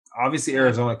 Obviously,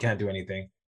 Arizona can't do anything.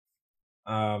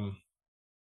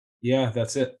 Yeah,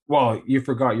 that's it. Well, you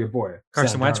forgot your boy,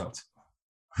 Carson Sam Wentz. Darnold.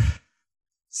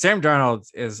 Sam Darnold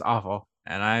is awful,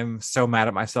 and I'm so mad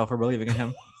at myself for believing in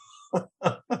him.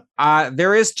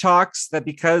 There is talks that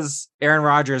because Aaron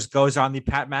Rodgers goes on the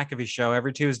Pat McAfee show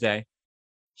every Tuesday,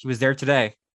 he was there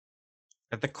today,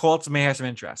 that the Colts may have some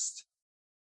interest,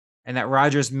 and that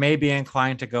Rodgers may be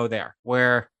inclined to go there,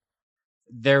 where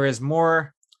there is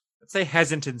more, let's say,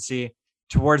 hesitancy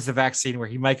towards the vaccine, where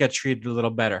he might get treated a little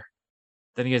better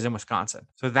than he is in Wisconsin.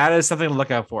 So that is something to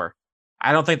look out for.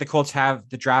 I don't think the Colts have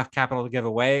the draft capital to give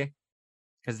away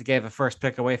because they gave a first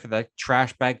pick away for the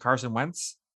trash bag Carson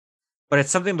Wentz. But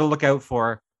it's something to look out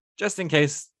for just in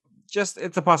case. Just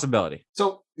it's a possibility.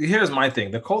 So here's my thing: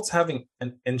 the Colts having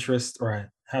an interest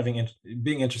or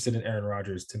being interested in Aaron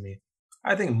Rodgers. To me,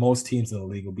 I think most teams in the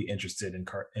league will be interested in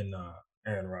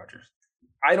Aaron Rodgers.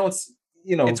 I don't,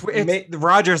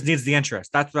 Rodgers needs the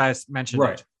interest. That's what I mentioned.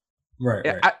 Right. Right.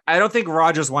 I don't think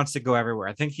Rodgers wants to go everywhere.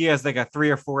 I think he has like a 3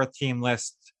 or 4 team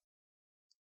list.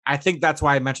 I think that's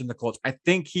why I mentioned the Colts. I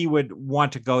think he would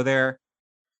want to go there.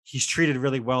 He's treated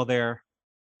really well there.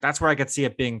 That's where I could see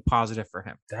it being positive for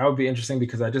him. That would be interesting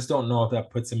because I just don't know if that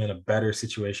puts him in a better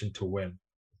situation to win.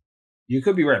 You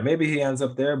could be right. Maybe he ends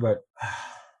up there, but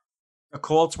the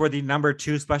Colts were the number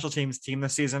 2 special teams team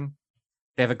this season.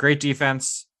 They have a great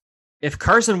defense. If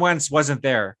Carson Wentz wasn't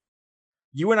there,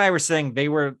 you and I were saying they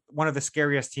were one of the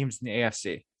scariest teams in the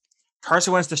AFC.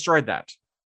 Carson Wentz destroyed that.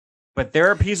 But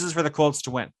there are pieces for the Colts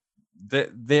to win.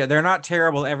 They're not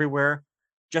terrible everywhere.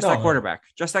 Just that quarterback.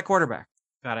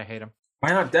 God, I hate him. Why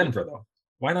not Denver though?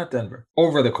 Why not Denver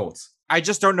over the Colts? I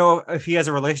just don't know if he has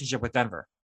a relationship with Denver.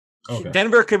 Okay.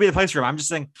 Denver could be the place for him. I'm just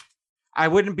saying, I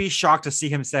wouldn't be shocked to see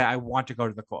him say, I want to go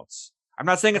to the Colts. I'm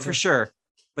not saying it's for sure,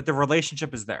 but the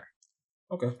relationship is there.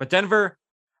 Okay. But Denver,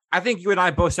 I think you and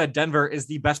I both said Denver is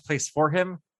the best place for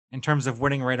him in terms of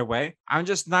winning right away. I'm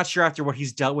just not sure after what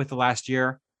he's dealt with the last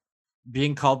year,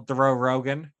 being called Throw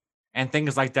Rogan and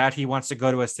things like that. He wants to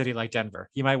go to a city like Denver.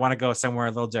 He might want to go somewhere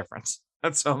a little different.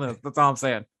 That's all I'm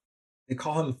saying. They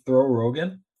call him Throw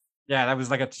Rogan? Yeah, that was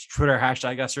like a Twitter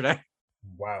hashtag yesterday.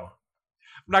 Wow.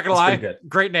 I'm not gonna lie.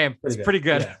 Great name. It's pretty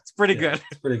good. Yeah. It's pretty good.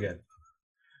 It's pretty good.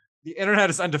 The internet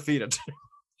is undefeated.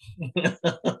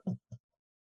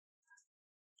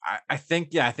 I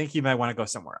think he might want to go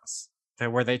somewhere else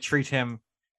where they treat him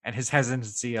and his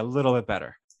hesitancy a little bit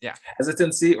better. Yeah.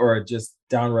 Hesitancy or just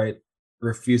downright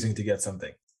refusing to get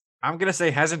something? I'm going to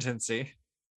say hesitancy,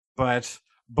 but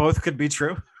both could be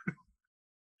true.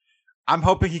 I'm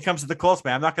hoping he comes to the Colts,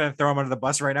 man. I'm not going to throw him under the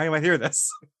bus right now. You might hear this.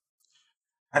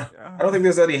 I don't think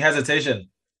there's any hesitation.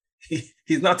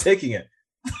 He's not taking it.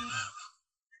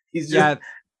 He's just...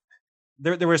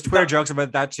 Yeah. There was Twitter jokes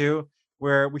about that too,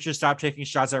 where we should stop taking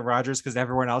shots at Rodgers because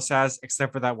everyone else has,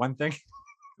 except for that one thing. I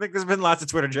think there's been lots of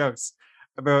Twitter jokes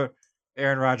about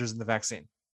Aaron Rodgers and the vaccine.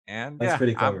 And that's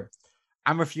pretty clever.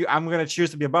 I'm going to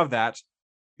choose to be above that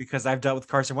because I've dealt with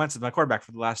Carson Wentz as my quarterback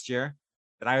for the last year,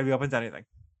 and I would be open to anything.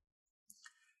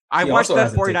 I watched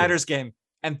that 49ers game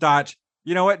and thought,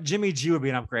 you know what? Jimmy G would be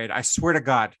an upgrade. I swear to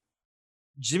God.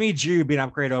 Jimmy G would be an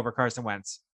upgrade over Carson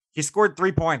Wentz. He scored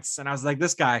 3 points, and I was like,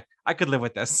 this guy, I could live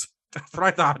with this. That's what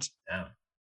I thought.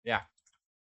 Yeah.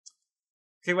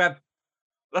 Okay, Webb.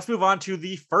 Let's move on to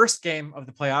the first game of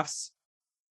the playoffs.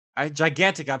 A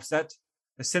gigantic upset.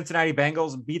 The Cincinnati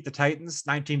Bengals beat the Titans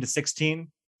 19-16.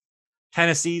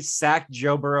 Tennessee sacked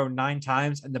Joe Burrow 9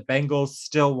 times, and the Bengals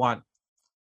still won.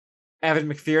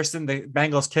 Evan McPherson, the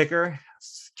Bengals kicker,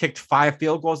 kicked 5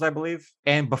 field goals, I believe.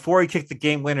 And before he kicked the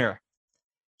game winner,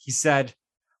 he said,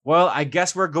 well, I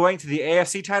guess we're going to the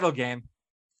AFC title game.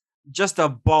 Just a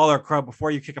baller crow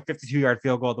before you kick a 52-yard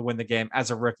field goal to win the game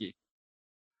as a rookie.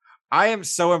 I am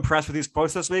so impressed with these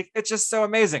quotes this week. It's just so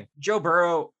amazing. Joe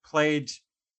Burrow played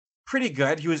pretty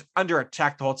good. He was under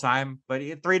attack the whole time, but he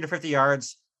had 350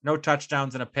 yards, no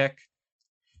touchdowns, and a pick.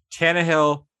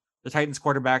 Tannehill, the Titans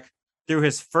quarterback, threw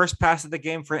his first pass of the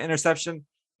game for an interception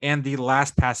and the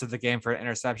last pass of the game for an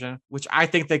interception, which I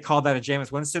think they called that a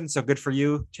Jameis Winston. So good for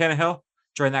you, Tannehill.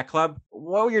 Join that club.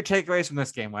 What were your takeaways from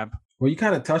this game, Webb? Well, you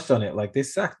kind of touched on it. Like they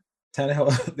sacked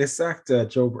Tannehill, they sacked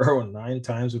Joe Burrow 9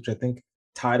 times, which I think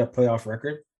tied a playoff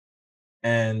record,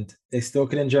 and they still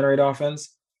couldn't generate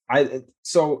offense. I think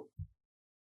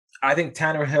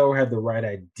Tannehill had the right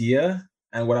idea,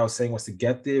 and what I was saying was to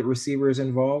get the receivers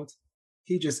involved.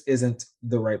 He just isn't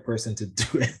the right person to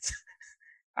do it.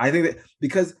 I think that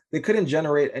because they couldn't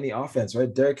generate any offense,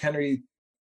 right? Derrick Henry,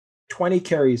 20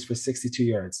 carries for 62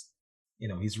 yards. You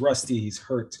know, he's rusty, he's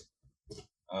hurt.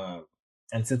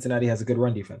 And Cincinnati has a good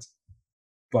run defense.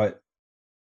 But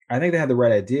I think they had the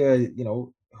right idea. You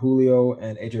know, Julio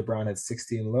and AJ Brown had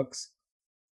 16 looks,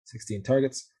 16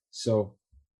 targets. So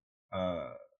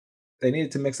they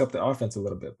needed to mix up the offense a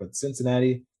little bit. But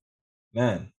Cincinnati,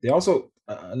 man, they also,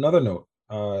 another note,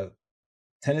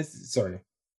 Tennessee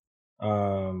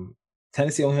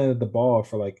only had the ball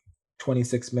for like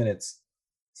 26 minutes.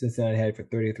 Cincinnati had it for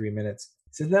 33 minutes.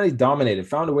 Cincinnati dominated,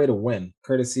 found a way to win,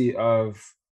 courtesy of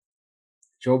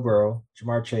Joe Burrow,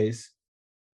 Jamar Chase,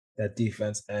 that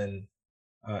defense, and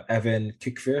Evan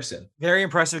McPherson. Very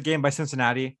impressive game by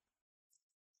Cincinnati.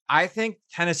 I think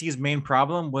Tennessee's main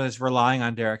problem was relying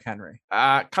on Derrick Henry.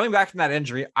 Coming back from that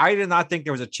injury, I did not think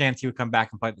there was a chance he would come back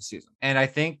and play the season. And I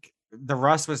think the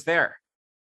rust was there.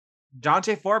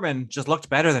 Dante Foreman just looked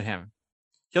better than him.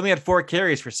 He only had 4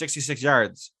 carries for 66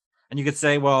 yards. And you could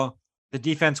say, well, the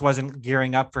defense wasn't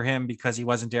gearing up for him because he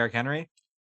wasn't Derrick Henry.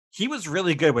 He was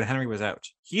really good when Henry was out.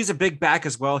 He's a big back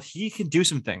as well. He can do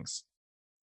some things.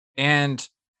 And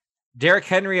Derrick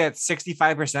Henry at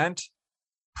 65%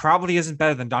 probably isn't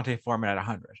better than Dante Foreman at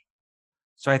 100.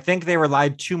 So I think they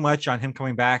relied too much on him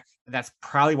coming back. And that's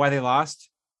probably why they lost.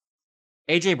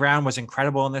 AJ Brown was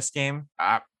incredible in this game.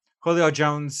 Julio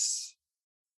Jones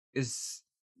is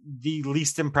the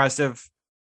least impressive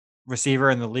receiver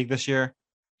in the league this year.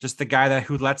 Just the guy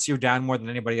who lets you down more than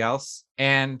anybody else.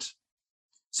 And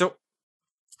so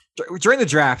during the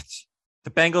draft,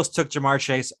 the Bengals took Jamar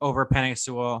Chase over Penei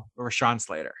Sewell or Rashawn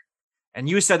Slater. And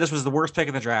you said this was the worst pick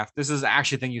in the draft. This is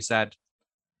actually the thing you said.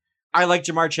 I like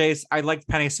Jamar Chase. I like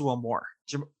Penei Sewell more.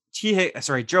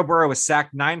 Joe Burrow was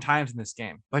sacked 9 times in this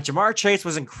game. But Jamar Chase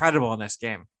was incredible in this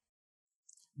game.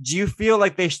 Do you feel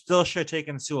like they still should have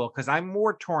taken Sewell? Because I'm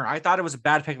more torn. I thought it was a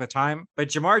bad pick at the time, but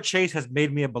Jamar Chase has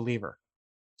made me a believer.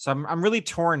 So I'm really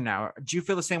torn now. Do you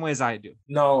feel the same way as I do?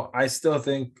 No, I still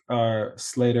think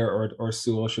Slater or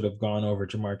Sewell should have gone over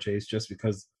Jamar Chase just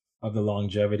because of the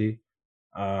longevity.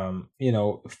 5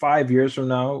 years from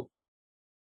now,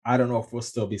 I don't know if we'll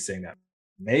still be saying that.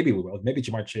 Maybe we will. Maybe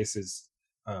Jamar Chase is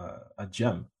a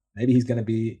gem. Maybe he's going to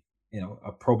be,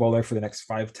 a Pro Bowler for the next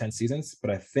 5, 10 seasons.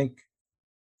 But I think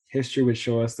history would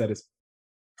show us that it's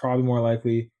probably more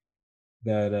likely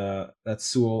that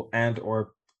Sewell and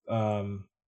or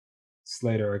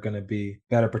Slater are going to be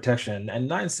better protection. And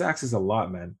 9 sacks is a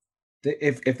lot, man.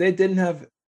 If they didn't have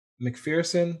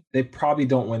McPherson, they probably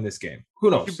don't win this game. Who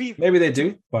knows? Maybe they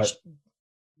do, but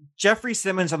Jeffrey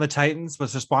Simmons on the Titans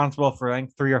was responsible for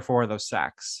like 3 or 4 of those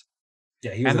sacks.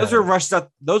 Yeah, and those were rushes up.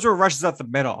 Those were rushes up the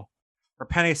middle, where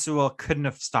Penei Sewell couldn't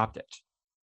have stopped it.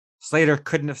 Slater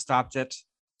couldn't have stopped it.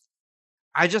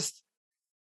 I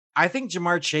think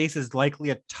Jamar Chase is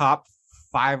likely a top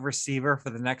 5 receiver for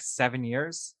the next 7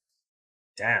 years.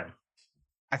 Damn.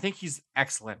 I think he's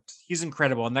excellent. He's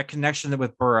incredible. And that connection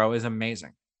with Burrow is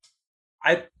amazing.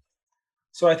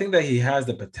 So I think that he has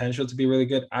the potential to be really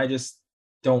good. I just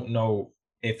don't know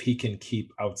if he can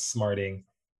keep outsmarting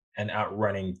and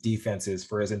outrunning defenses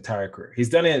for his entire career. He's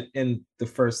done it in the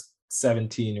first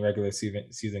 17 regular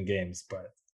season games, but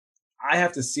I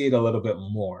have to see it a little bit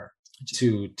more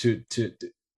to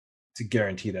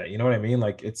guarantee that. You know what I mean?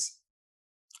 Like it's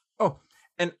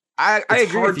and I agree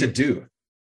hard with you. To do.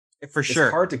 For sure.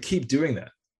 It's hard to keep doing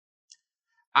that.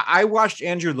 I watched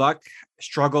Andrew Luck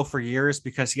struggle for years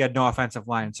because he had no offensive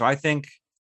line. So I think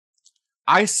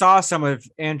I saw some of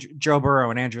Joe Burrow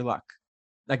and Andrew Luck,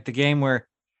 like the game where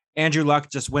Andrew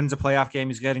Luck just wins a playoff game.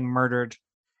 He's getting murdered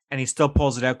and he still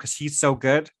pulls it out because he's so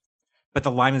good, but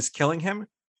the line is killing him.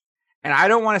 And I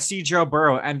don't want to see Joe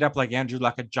Burrow end up like Andrew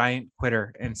Luck, a giant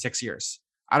quitter in 6 years.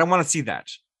 I don't want to see that.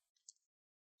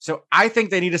 So I think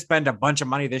they need to spend a bunch of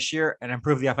money this year and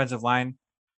improve the offensive line,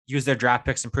 use their draft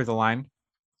picks, improve the line.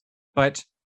 But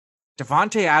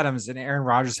Devontae Adams and Aaron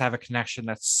Rodgers have a connection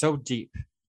that's so deep.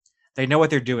 They know what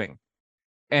they're doing.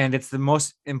 And it's the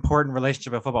most important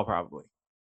relationship in football, probably.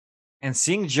 And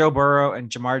seeing Joe Burrow and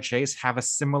Jamar Chase have a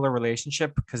similar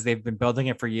relationship because they've been building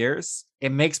it for years,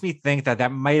 it makes me think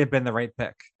that might have been the right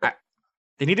pick.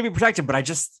 They need to be protected, but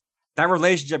that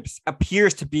relationship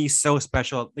appears to be so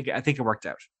special. I think it worked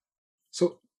out.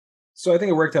 So I think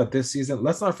it worked out this season.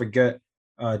 Let's not forget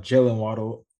Jalen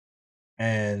Waddle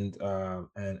and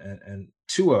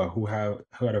Tua, who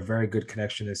had a very good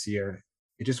connection this year.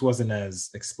 It just wasn't as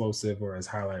explosive or as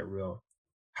highlight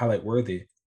worthy.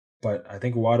 But I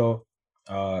think Waddle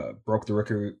broke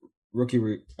the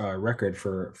rookie record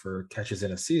for catches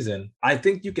in a season. I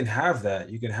think you can have that.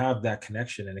 You can have that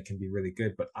connection, and it can be really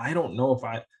good. But I don't know if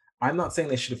I'm not saying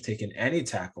they should have taken any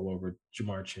tackle over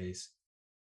Jamar Chase.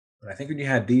 But I think when you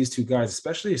had these two guys,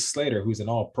 especially Slater, who's an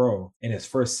all-pro in his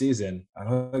first season, I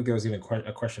don't think there was even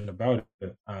a question about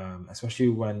it, especially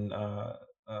when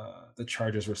the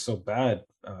Chargers were so bad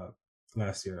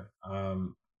last year.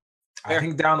 I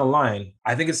think down the line,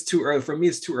 I think it's too early. For me,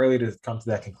 it's too early to come to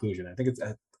that conclusion. I think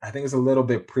it's a little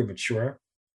bit premature.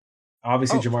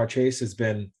 Obviously, Jamar Chase has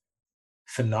been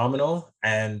phenomenal,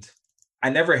 and I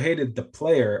never hated the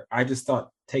player. I just thought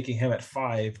taking him at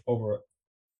 5 over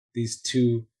these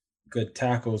two good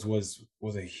tackles was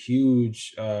a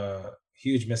huge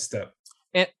misstep.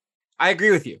 And I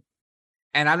agree with you.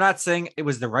 And I'm not saying it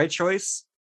was the right choice,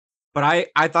 but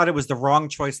I thought it was the wrong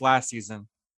choice last season.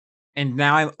 And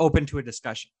now I'm open to a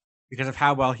discussion because of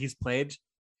how well he's played.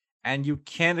 And you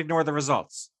can't ignore the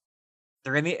results.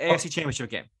 They're in the AFC Championship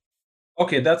game.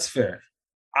 Okay, that's fair.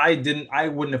 I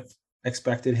wouldn't have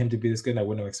expected him to be this good. I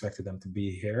wouldn't have expected them to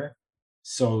be here.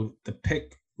 So the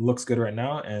pick looks good right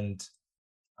now. And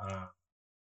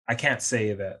I can't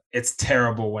say that it's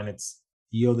terrible when it's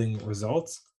yielding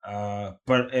results.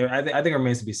 But I think it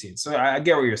remains to be seen. So I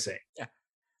get what you're saying. Yeah.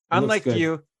 Unlike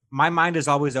you, my mind is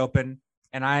always open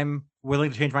and I'm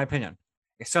willing to change my opinion.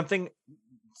 If something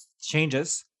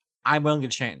changes, I'm willing to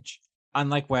change.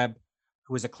 Unlike Webb,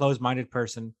 who is a closed-minded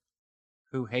person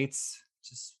who hates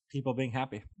just people being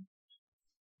happy.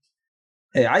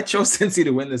 Hey, I chose Cincy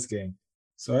to win this game.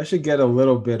 So I should get a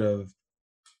little bit of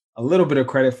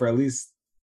credit for at least,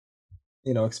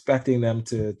 expecting them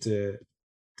to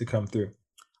come through.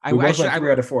 We both went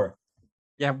 3 out of 4.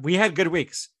 Yeah, we had good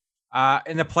weeks.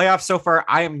 In the playoffs so far,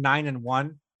 I am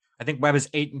 9-1. I think Webb is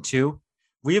 8-2.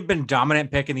 We have been dominant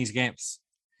pick in these games.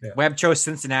 Yeah. Webb chose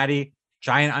Cincinnati,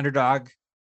 giant underdog.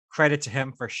 Credit to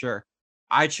him for sure.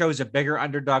 I chose a bigger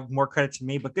underdog, more credit to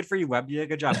me, but good for you, Webb. You did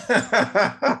a good job.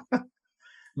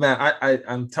 Man,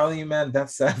 I'm telling you, man, that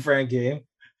San Fran game,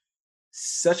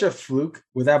 such a fluke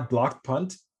with that blocked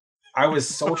punt. I was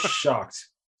so shocked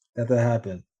that that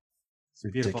happened. It's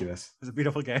Beautiful. ridiculous. It was a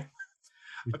beautiful game.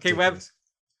 Okay, Webb, Ridiculous.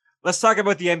 let's talk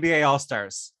about the NBA All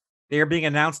Stars. They are being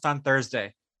announced on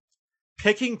Thursday.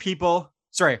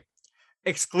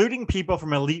 Excluding people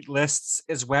from elite lists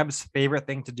is Webb's favorite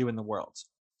thing to do in the world.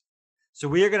 So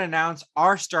we are going to announce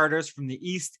our starters from the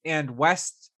East and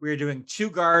West. We are doing 2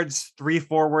 guards, 3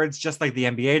 forwards, just like the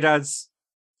NBA does.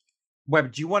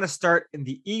 Webb, do you want to start in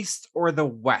the East or the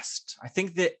West? I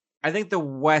think the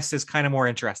West is kind of more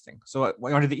interesting. So you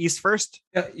want to do the East first?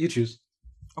 Yeah, you choose.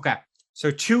 Okay. So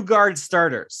 2 guard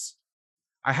starters.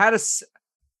 I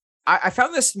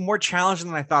found this more challenging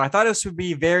than I thought. I thought this would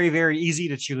be very, very easy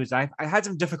to choose. I had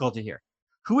some difficulty here.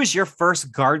 Who is your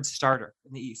first guard starter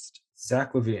in the East?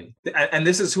 Zach LaVine. And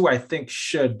this is who I think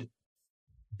should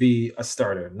be a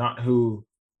starter, not who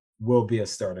will be a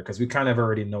starter, because we kind of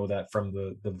already know that from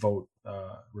the vote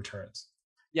returns.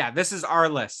 Yeah, this is our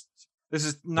list. This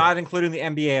is Yeah. not including the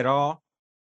NBA at all.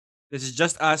 This is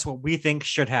just us, what we think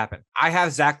should happen. I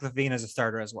have Zach LaVine as a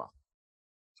starter as well.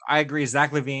 I agree.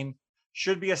 Zach LaVine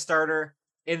should be a starter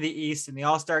in the East in the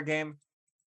All-Star game.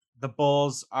 The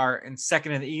Bulls are in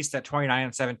second in the East at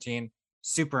 29-17.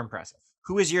 Super impressive.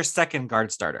 Who is your second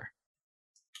guard starter?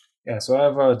 Yeah, so I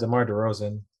have DeMar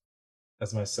DeRozan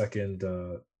as my second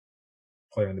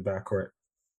player in the backcourt.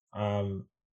 Um,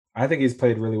 I think he's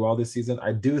played really well this season.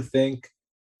 I do think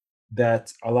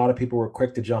that a lot of people were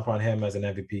quick to jump on him as an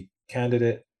MVP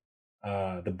candidate.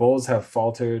 The Bulls have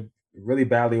faltered really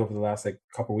badly over the last like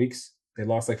couple weeks. They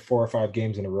lost like 4 or 5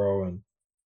 games in a row, and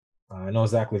I know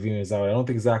Zach LaVine is out. I don't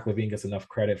think Zach LaVine gets enough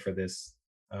credit for this.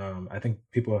 I think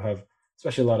people have,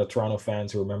 especially a lot of Toronto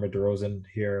fans who remember DeRozan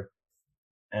here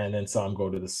and then saw him go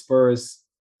to the Spurs,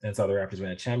 then saw the Raptors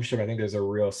win a championship. I think there's a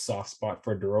real soft spot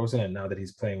for DeRozan, and now that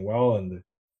he's playing well and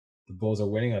the Bulls are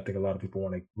winning, I think a lot of people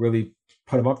want to really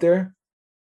put him up there.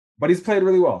 But he's played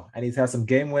really well, and he's had some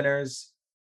game winners.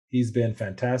 He's been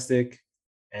fantastic,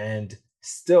 and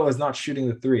still is not shooting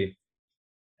the three,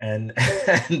 and,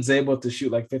 and is able to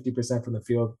shoot like 50% from the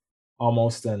field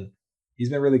almost, and he's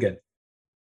been really good.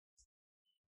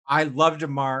 I love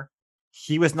DeMar.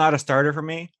 He was not a starter for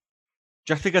me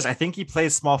just because I think he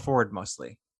plays small forward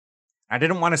mostly. I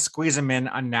didn't want to squeeze him in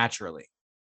unnaturally,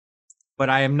 but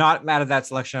I am not mad at that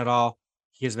selection at all.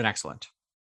 He has been excellent.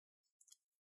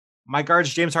 My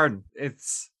guard's James Harden.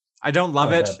 I don't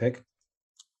love Not a it. bad pick.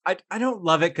 I don't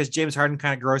love it because James Harden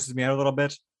kind of grosses me out a little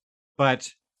bit, but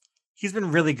he's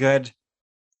been really good.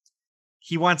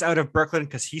 He wants out of Brooklyn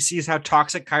because he sees how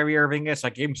toxic Kyrie Irving is. So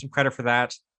I gave him some credit for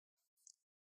that.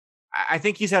 I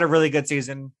think he's had a really good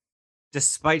season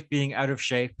despite being out of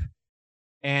shape.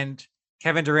 And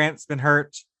Kevin Durant's been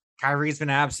hurt. Kyrie's been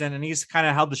absent, and he's kind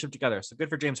of held the ship together. So good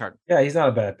for James Harden. Yeah, he's not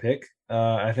a bad pick.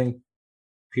 I think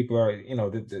people are,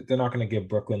 they're not going to give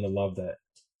Brooklyn the love that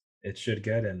it should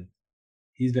get, and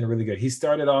he's been really good. He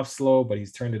started off slow, but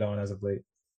he's turned it on as of late.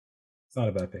 It's not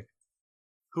a bad pick.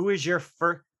 Who is your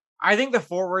first? I think the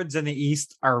forwards in the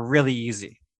East are really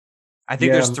easy. I think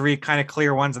Yeah, there's 3 kind of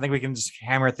clear ones. I think we can just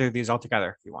hammer through these all together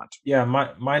if you want. yeah.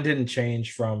 Mine didn't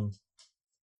change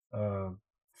uh,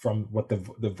 from what the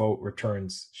vote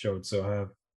returns showed. So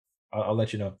I'll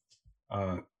let you know.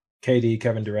 Uh, KD,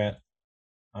 Kevin Durant,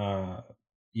 uh,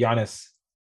 Giannis,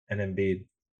 and Embiid.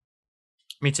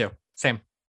 Me too. Same.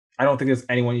 I don't think there's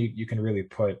anyone you can really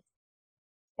put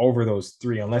over those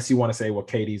 3, unless you want to say, well,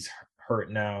 KD's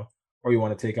hurt now, or you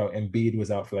want to take out Embiid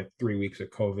was out for like 3 weeks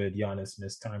with COVID. Giannis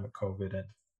missed time with COVID and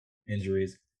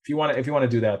injuries. If you want to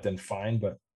do that, then fine.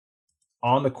 But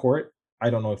on the court, I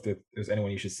don't know if there's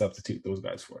anyone you should substitute those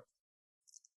guys for.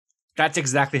 That's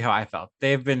exactly how I felt.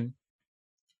 They've been,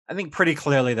 I think, pretty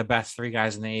clearly the best 3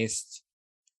 guys in the East.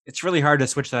 It's really hard to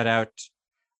switch that out.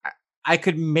 I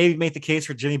could maybe make the case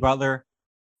for Jimmy Butler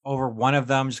over one of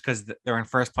them just because they're in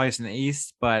first place in the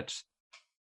East, but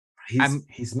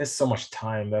He's missed so much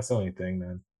time. That's the only thing,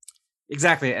 man.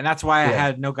 exactly. And that's why I Yeah.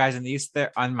 had no guys in the East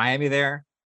there on Miami there.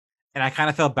 And I kind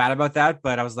of felt bad about that,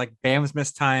 but I was like, Bam's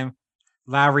missed time.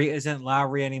 Lowry isn't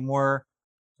Lowry anymore.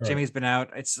 Right. Jimmy's been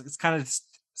out. It's kind of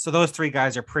so those 3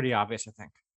 guys are pretty obvious, I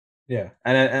think. Yeah,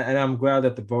 and I'm glad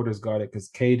that the voters got it because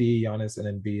KD, Giannis, and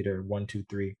Embiid are 1, 2,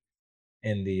 3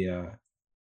 in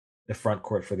the front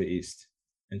court for the East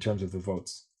in terms of the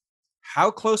votes.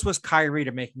 How close was Kyrie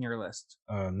to making your list?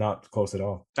 Not close at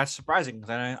all. That's surprising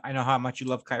because I know how much you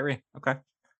love Kyrie. Okay.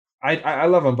 I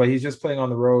love him, but he's just playing on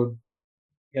the road.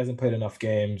 He hasn't played enough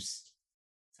games.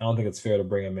 I don't think it's fair to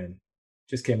bring him in.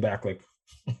 Just came back like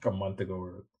a month ago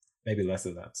or maybe less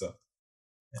than that. So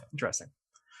Interesting.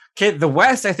 Okay, the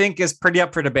West I think is pretty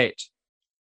up for debate.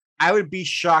 I would be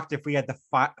shocked if we had the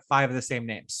five of the same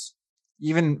names,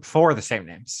 even four of the same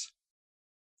names.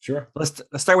 Sure. Let's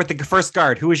start with the first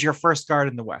guard. Who is your first guard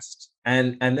in the West?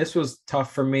 And this was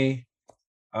tough for me,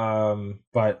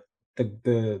 but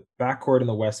the backcourt in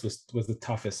the West was the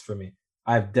toughest for me.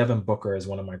 I have Devin Booker as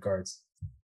one of my guards.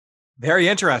 Very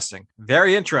interesting.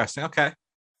 Very interesting. Okay.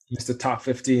 Mr. Top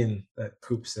 15 that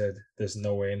Coop said there's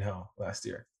no way in hell last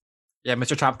year. Yeah,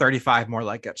 Mr. Top 35, more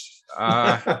like it.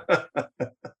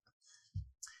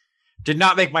 Did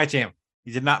not make my team.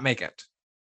 He did not make it.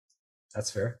 That's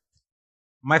fair.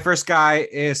 My first guy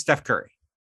is Steph Curry,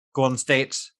 Golden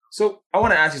State. So I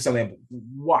want to ask you something.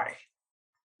 Why?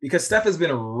 Because Steph has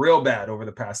been real bad over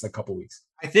the past couple weeks.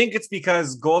 I think it's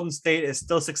because Golden State is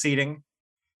still succeeding.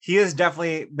 He has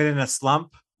definitely been in a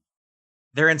slump.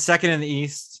 They're in second in the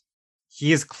East.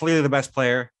 He is clearly the best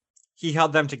player. He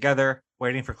held them together,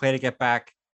 waiting for Clay to get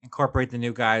back, incorporate the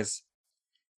new guys.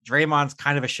 Draymond's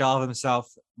kind of a shell of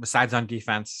himself, besides on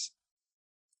defense.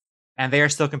 And they are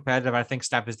still competitive. I think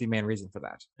Steph is the main reason for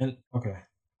that. And okay,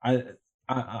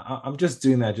 I'm just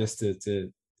doing that just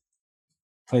to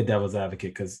play devil's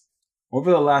advocate, because over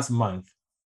the last month,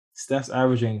 Steph's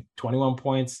averaging 21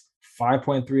 points,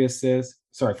 5.3 assists,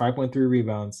 5.3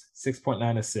 rebounds,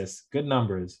 6.9 assists. Good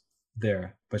numbers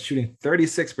there, but shooting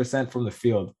 36% from the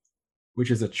field, which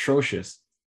is atrocious,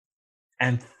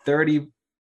 and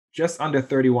just under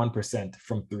 31%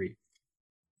 from three.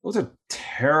 Those are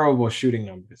terrible shooting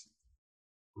numbers.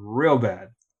 Real bad.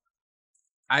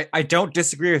 I don't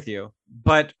disagree with you,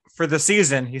 but for the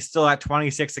season, he's still at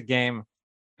 26 a game,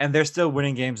 and they're still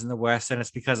winning games in the West, and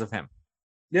it's because of him.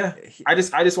 Yeah, I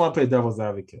just want to play devil's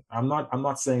advocate. I'm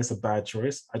not saying it's a bad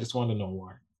choice. I just want to know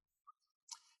why.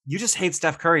 You just hate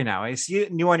Steph Curry now. I see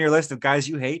you on your list of guys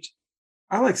you hate.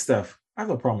 I like Steph. I have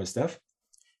no problem with Steph.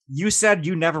 You said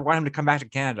you never want him to come back to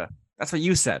Canada. That's what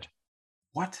you said.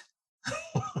 What?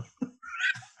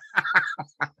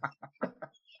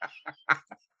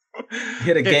 He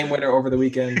hit a game winner over the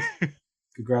weekend.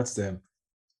 Congrats to him.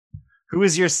 Who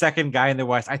is your second guy in the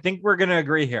West? I think we're going to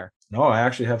agree here. No, I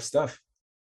actually have Steph.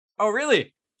 Oh,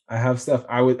 really? I have Steph.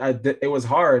 It was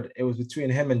hard. It was between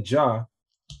him and Ja,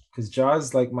 because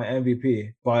Ja's like my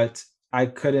MVP, but I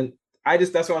couldn't.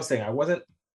 That's what I was saying. I wasn't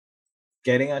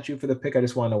getting at you for the pick. I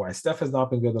just want to know why. Steph has not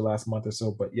been good the last month or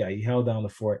so, but yeah, he held down the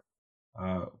fort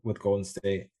with Golden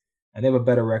State, and they have a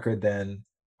better record than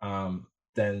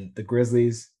the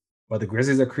Grizzlies. But the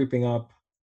Grizzlies are creeping up.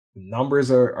 The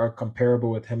numbers are comparable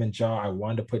with him and Ja. I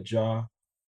wanted to put Ja,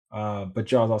 but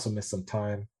Ja's also missed some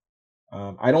time.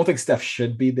 I don't think Steph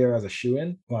should be there as a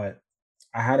shoo-in, but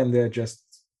I had him there just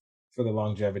for the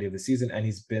longevity of the season, and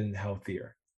he's been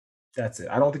healthier. That's it.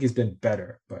 I don't think he's been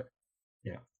better, but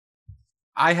yeah.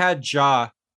 I had Ja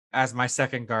as my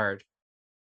second guard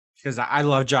because I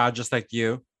love Ja just like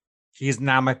you. He's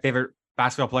now my favorite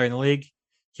basketball player in the league.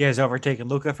 He has overtaken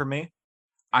Luka for me.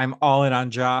 I'm all in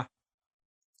on Ja.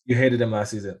 You hated him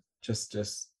last season, just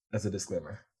as a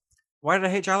disclaimer. Why did I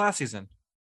hate Ja last season?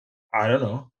 I don't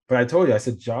know, but I told you, I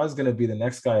said Ja's going to be the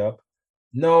next guy up.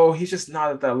 No, he's just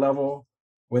not at that level.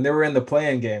 When they were in the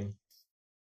play-in game,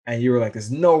 and you were like,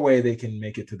 there's no way they can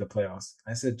make it to the playoffs.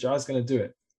 I said, Ja's going to do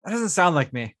it. That doesn't sound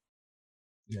like me.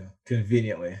 Yeah,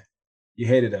 conveniently. You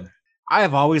hated him. I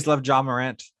have always loved Ja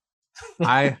Morant.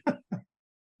 I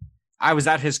was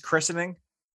at his christening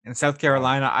in South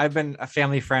Carolina. I've been a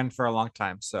family friend for a long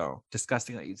time, so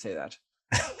disgusting that you'd say that.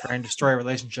 Try and destroy a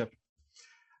relationship.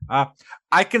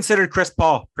 I considered Chris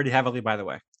Paul pretty heavily, by the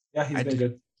way. Yeah, he's been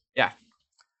good. Yeah.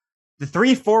 The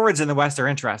three forwards in the West are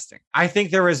interesting. I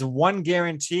think there is one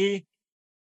guarantee,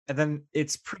 and then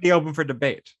it's pretty open for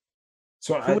debate.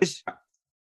 So I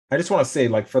just want to say,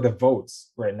 like, for the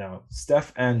votes right now,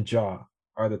 Steph and Ja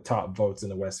are the top votes in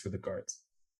the West for the guards.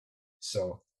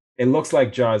 So it looks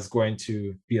like Ja is going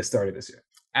to be a starter this year.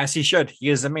 As he should. He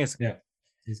is amazing. Yeah,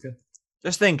 he's good.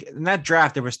 Just think, in that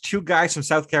draft, there was two guys from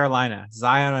South Carolina,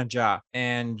 Zion and Ja.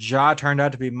 And Ja turned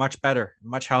out to be much better,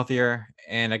 much healthier,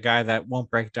 and a guy that won't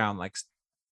break down. Like,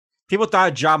 people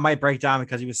thought Ja might break down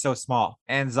because he was so small.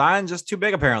 And Zion just too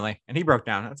big, apparently. And he broke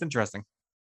down. That's interesting.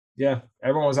 Yeah,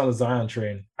 everyone was on the Zion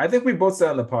train. I think we both said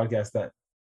on the podcast that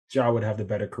Ja would have the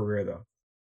better career, though,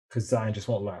 because Zion just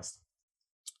won't last.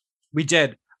 We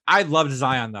did. I loved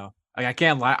Zion, though. Like, I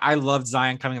can't lie. I loved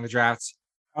Zion coming in the drafts.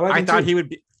 I thought he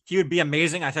would be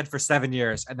amazing. I said for 7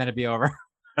 years, and then it'd be over.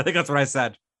 I think that's what I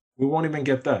said. We won't even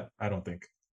get that, I don't think.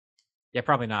 Yeah,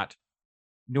 probably not.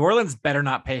 New Orleans better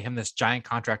not pay him this giant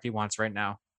contract he wants right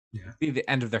now. Yeah. It'd be the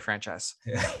end of their franchise.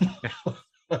 Yeah.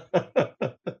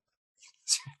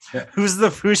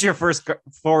 Who's your first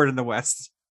forward in the West?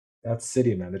 That's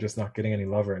City, man. They're just not getting any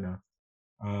love right now.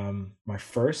 My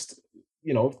first,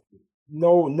 you know,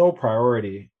 no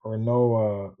priority or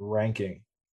no ranking.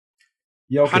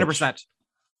 Jokic, 100%.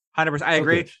 100%. I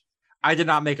agree. Jokic, I did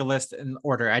not make a list in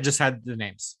order. I just had the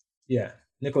names. yeah,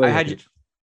 Nikola I had Jokic.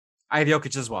 I have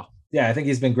Jokic as well. Yeah, I think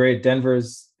he's been great.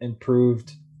 Denver's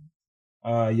improved.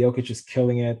 Jokic is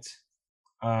killing it.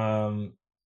 Um,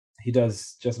 he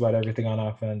does just about everything on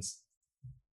offense.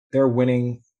 They're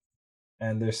winning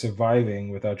and they're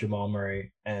surviving without Jamal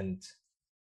Murray and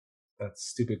that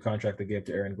stupid contract they gave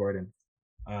to Aaron Gordon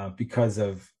because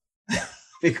of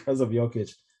because of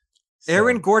Jokic.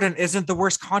 Aaron So Gordon isn't the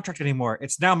worst contract anymore.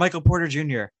 It's now Michael Porter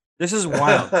Jr. This is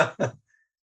wild.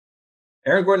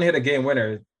 Aaron Gordon hit a game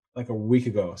winner like a week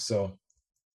ago. So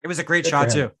It was a great good for shot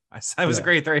him. too. It was a Yeah.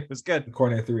 great three. It was good. The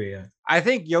corner three. Yeah. I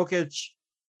think Jokic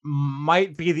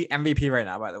might be the MVP right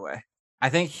now, by the way. I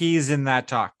think he's in that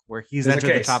talk where he's There's a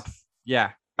entered the case. top.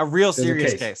 Yeah, a real There's a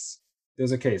serious case. case.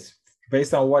 There's a case.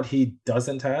 Based on what he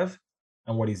doesn't have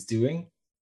and what he's doing,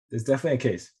 there's definitely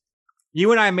a case.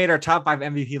 You and I made our top 5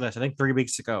 MVP list, I think 3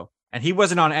 weeks ago, and he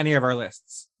wasn't on any of our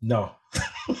lists. No.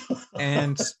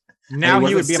 And now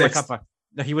he would be in my top 5.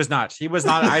 No, he was not. He was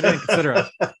not. I didn't consider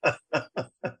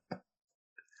it.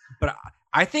 But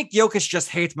I think Jokic just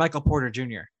hates Michael Porter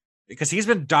Jr. because he's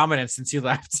been dominant since he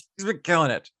left. He's been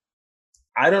killing it.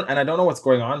 I don't know what's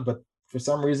going on, but for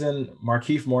some reason,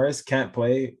 Markieff Morris can't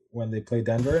play when they play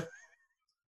Denver,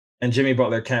 and Jimmy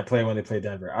Butler can't play when they play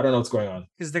Denver. I don't know what's going on.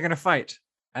 Because they're gonna fight.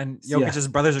 And Jokic's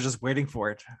brothers are just waiting for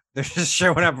it. They're just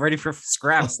showing up ready for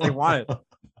scraps. They want it.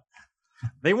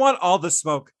 They want all the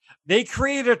smoke. They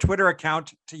created a Twitter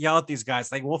account to yell at these guys.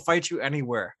 Like, we'll fight you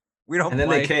anywhere. We don't. And then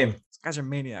they came. These guys are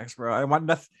maniacs, bro. I want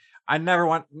nothing. I never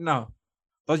want no.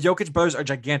 Those Jokic brothers are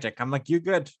gigantic. I'm like, you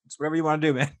good? It's whatever you want to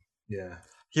do, man. Yeah.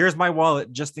 Here's my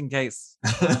wallet just in case.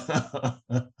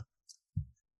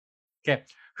 Okay.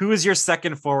 Who is your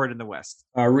second forward in the West?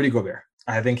 Rudy Gobert.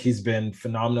 I think he's been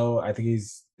phenomenal. I think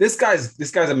this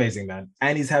guy's amazing, man.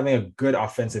 And he's having a good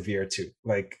offensive year too.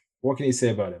 Like, what can you say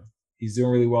about him? He's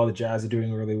doing really well. The Jazz are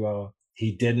doing really well.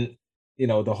 He didn't,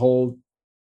 the whole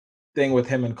thing with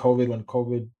him and COVID, when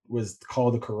COVID was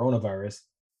called the coronavirus,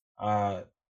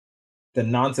 the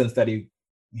nonsense that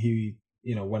he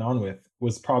went on with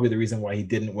was probably the reason why he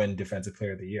didn't win Defensive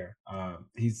Player of the Year.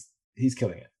 He's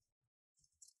killing it.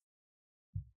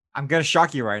 I'm gonna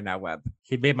shock you right now, Webb.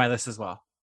 He made my list as well.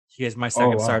 He is my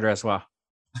second starter as well.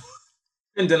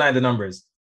 Didn't deny the numbers.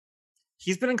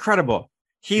 He's been incredible.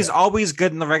 He's always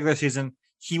good in the regular season.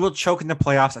 He will choke in the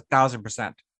playoffs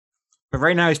 1,000%. But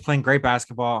right now he's playing great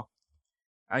basketball.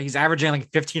 He's averaging like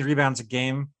 15 rebounds a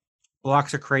game.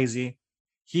 Blocks are crazy.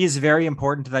 He is very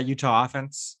important to that Utah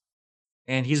offense,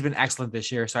 and he's been excellent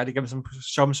this year. So I had to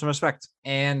show him some respect.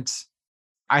 And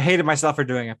I hated myself for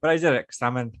doing it, but I did it because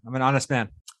I'm an honest man.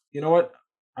 You know what?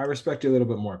 I respect you a little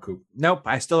bit more, Coop. Nope,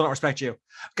 I still don't respect you.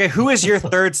 Okay, who is your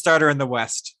third starter in the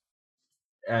West?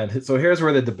 And so here's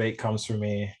where the debate comes for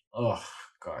me. Oh,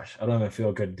 gosh. I don't even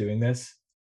feel good doing this,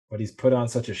 but he's put on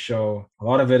such a show. A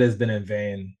lot of it has been in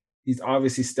vain. He's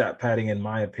obviously stat padding, in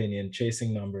my opinion,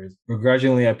 chasing numbers.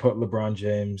 Begrudgingly, I put LeBron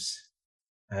James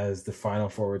as the final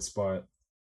forward spot.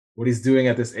 What he's doing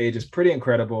at this age is pretty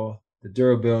incredible. The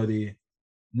durability.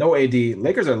 No AD.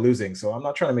 Lakers are losing, so I'm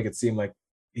not trying to make it seem like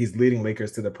he's leading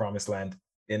Lakers to the promised land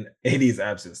in AD's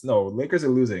absence. No, Lakers are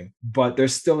losing, but they're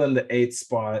still in the 8th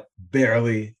spot,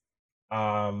 barely.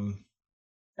 And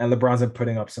LeBron's been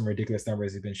putting up some ridiculous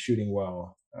numbers. He's been shooting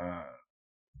well.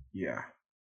 Yeah.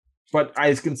 But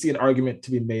I can see an argument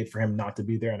to be made for him not to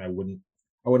be there, and I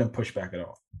wouldn't push back at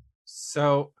all.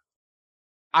 So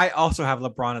I also have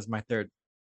LeBron as my third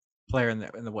player in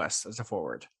the West as a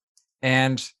forward.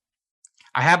 And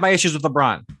I have my issues with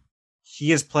LeBron.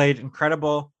 He has played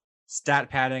incredible stat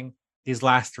padding these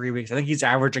last 3 weeks. I think he's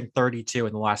averaging 32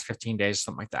 in the last 15 days,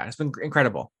 something like that. It's been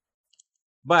incredible.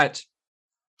 But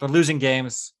they're losing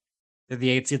games. They're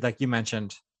the 8th seed, like you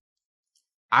mentioned.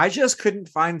 I just couldn't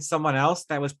find someone else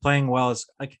that was playing well.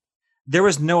 There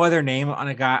was no other name on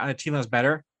a team that was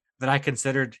better that I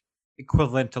considered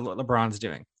equivalent to what LeBron's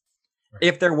doing. Right.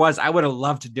 If there was, I would have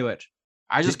loved to do it.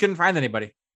 I just couldn't find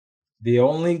anybody. The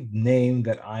only name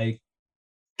that I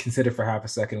considered for half a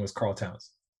second was Karl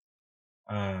Towns.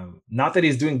 Not that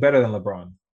he's doing better than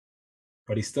LeBron,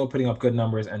 but he's still putting up good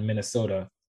numbers. And Minnesota,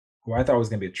 who I thought was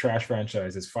going to be a trash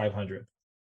franchise, is 500.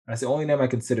 That's the only name I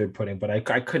considered putting, but I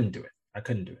couldn't do it.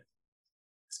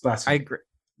 It's blasphemy. I agree.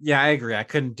 Yeah, I agree. I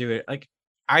couldn't do it. Like,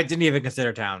 I didn't even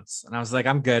consider Towns, and I was like,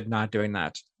 I'm good not doing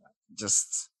that.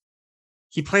 Just,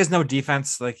 he plays no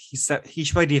defense. Like, he said he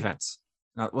should play defense.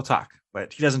 No, we'll talk,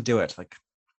 but he doesn't do it. Like,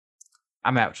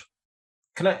 I'm out.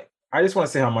 Can I just want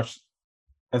to say how much,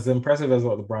 as impressive as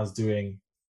what LeBron's doing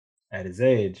at his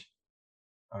age,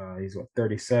 he's what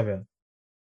 37.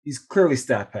 He's clearly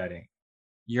stat padding.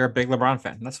 You're a big LeBron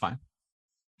fan. That's fine.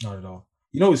 Not at all.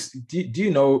 You know, do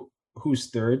you know who's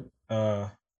third?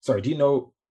 Sorry, do you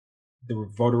know the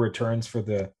voter returns for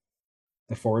the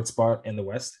forward spot in the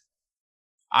West?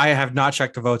 I have not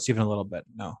checked the votes even a little bit.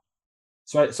 No.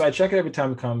 So I check it every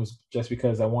time it comes, just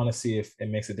because I want to see if it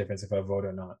makes a difference if I vote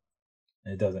or not,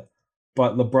 and it doesn't.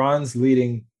 But LeBron's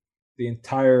leading the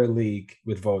entire league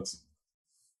with votes,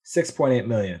 6.8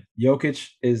 million. Jokic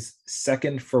is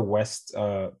second for West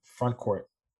front court,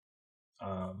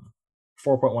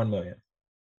 4.1 million.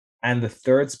 And the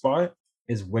third spot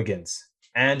is Wiggins,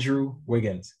 Andrew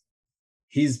Wiggins.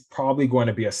 He's probably going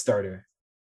to be a starter.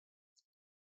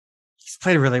 He's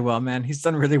played really well, man. He's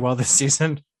done really well this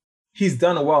season. He's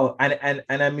done well, and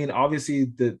I mean,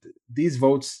 obviously, these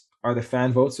votes are the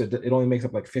fan votes, so it only makes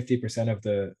up like 50% of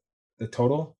the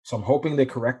total. So I'm hoping they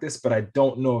correct this, but I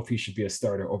don't know if he should be a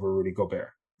starter over Rudy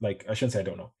Gobert. Like, I shouldn't say I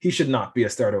don't know. He should not be a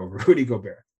starter over Rudy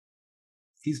Gobert.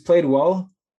 He's played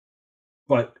well,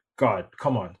 but God,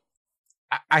 come on.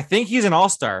 I think he's an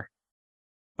all-star.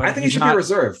 But I think he should be a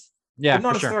reserve. Yeah, but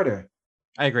not a starter.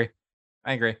 I agree.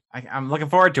 I'm looking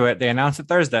forward to it. They announced it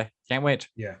Thursday. Can't wait.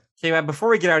 Yeah. Okay, but before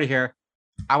we get out of here,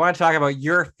 I want to talk about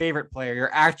your favorite player,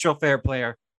 your actual favorite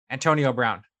player, Antonio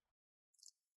Brown.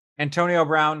 Antonio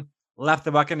Brown left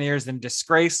the Buccaneers in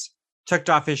disgrace, took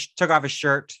off his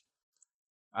shirt,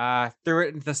 threw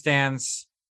it into the stands,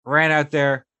 ran out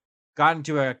there, got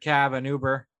into a cab, an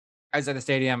Uber, outside the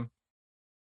stadium,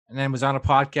 and then was on a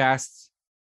podcast,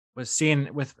 was seen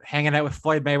with hanging out with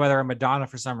Floyd Mayweather and Madonna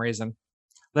for some reason,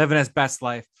 living his best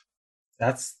life.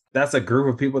 That's a group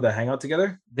of people that hang out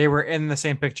together? They were in the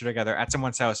same picture together at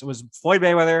someone's house. It was Floyd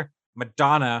Mayweather,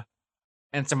 Madonna,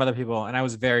 and some other people, and I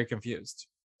was very confused.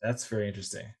 That's very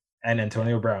interesting. And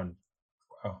Antonio Brown.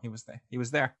 Wow. He was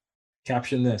there.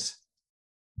 Caption this.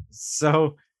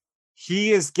 So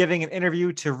he is giving an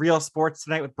interview to Real Sports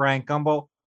tonight with Brian Gumbel.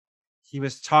 He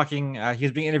was talking, he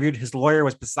was being interviewed. His lawyer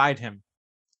was beside him.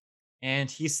 And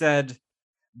he said,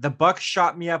 the Bucks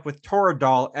shot me up with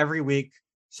Toradol every week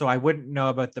so I wouldn't know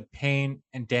about the pain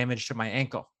and damage to my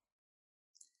ankle.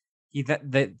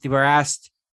 They were asked,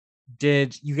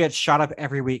 did you get shot up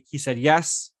every week? He said,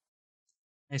 yes.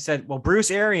 They said, well,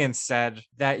 Bruce Arians said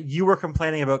that you were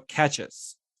complaining about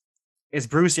catches. Is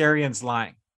Bruce Arians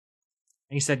lying?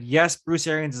 And he said, yes, Bruce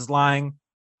Arians is lying.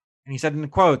 And he said in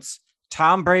quotes,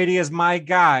 Tom Brady is my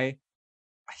guy.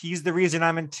 He's the reason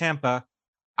I'm in Tampa.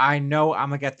 I know I'm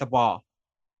going to get the ball.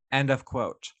 End of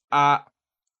quote.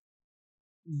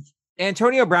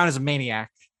 Antonio Brown is a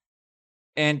maniac.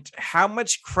 And how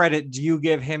much credit do you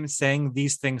give him saying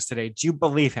these things today? Do you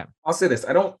believe him? I'll say this.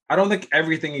 I don't think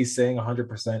everything he's saying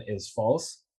 100% is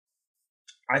false.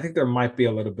 I think there might be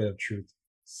a little bit of truth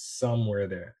somewhere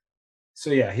there. So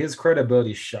yeah, his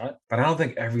credibility shot, but I don't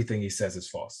think everything he says is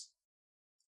false.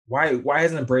 Why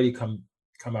hasn't Brady come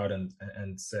out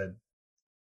and said,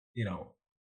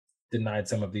 denied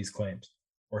some of these claims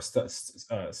or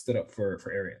stood up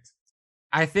for Arians?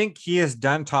 I think he is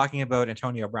done talking about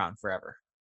Antonio Brown forever.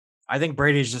 I think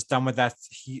Brady's just done with that.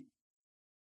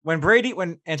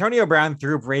 When Antonio Brown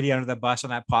threw Brady under the bus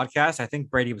on that podcast, I think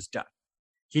Brady was done.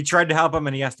 He tried to help him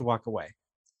and he has to walk away.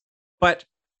 But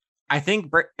I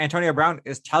think Antonio Brown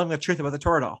is telling the truth about the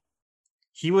Toradol.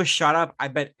 He was shot up, I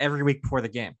bet, every week before the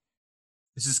game.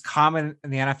 This is common in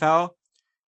the NFL.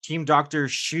 Team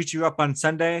doctors shoot you up on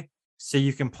Sunday so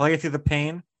you can play through the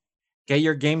pain, get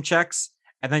your game checks,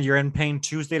 and then you're in pain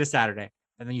Tuesday to Saturday,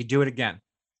 and then you do it again.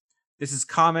 This is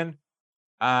common.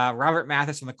 Robert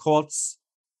Mathis from the Colts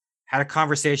had a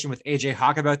conversation with AJ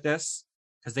Hawk about this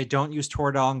because they don't use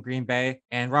Toradol in Green Bay.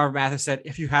 And Robert Mathis said,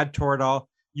 if you had Toradol,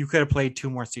 you could have played 2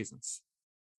 more seasons.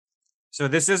 So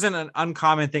this isn't an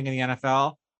uncommon thing in the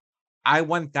NFL. I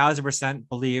 1000%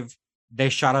 believe they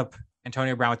shot up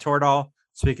Antonio Brown with Toradol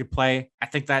so he could play. I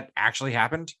think that actually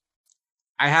happened.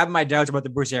 I have my doubts about the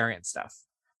Bruce Arians stuff,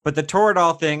 but the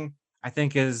Toradol thing I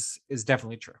think is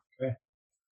definitely true. Okay.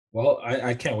 Well,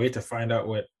 I can't wait to find out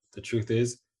what the truth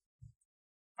is.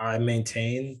 I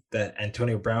maintain that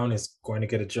Antonio Brown is going to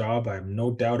get a job. I have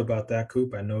no doubt about that,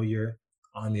 Coop. I know you're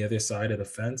on the other side of the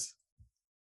fence,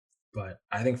 but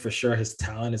I think for sure his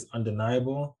talent is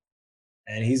undeniable,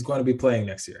 and he's going to be playing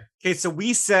next year. Okay, so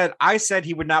I said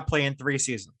he would not play in 3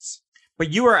 seasons,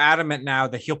 but you are adamant now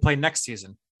that he'll play next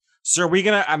season. So are we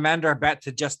going to amend our bet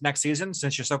to just next season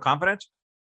since you're so confident?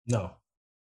 No.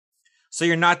 So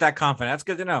you're not that confident. That's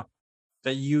good to know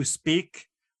that you speak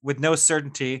with no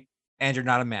certainty and you're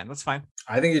not a man. That's fine.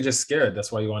 I think you're just scared.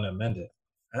 That's why you want to amend it.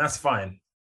 And that's fine.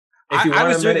 If you I want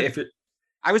was to admit doing it, it.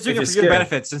 I was doing if it you're for your scared,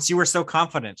 benefit since you were so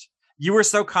confident. You were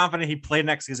so confident he played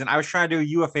next season. I was trying to do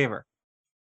you a favor.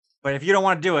 But if you don't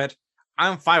want to do it,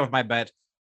 I'm fine with my bet.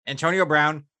 Antonio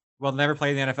Brown will never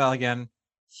play in the NFL again.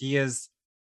 He is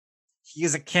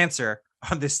a cancer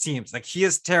on this team. Like he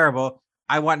is terrible.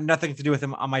 I want nothing to do with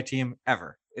him on my team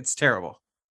ever. It's terrible.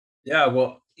 yeah,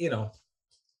 well,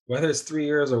 whether it's 3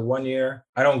 years or 1 year,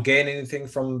 I don't gain anything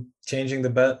from changing the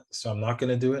bet, so I'm not going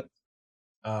to do it.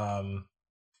 Um,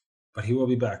 but he will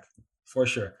be back for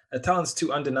sure. The talent's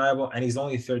too undeniable, and he's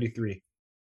only 33.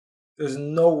 There's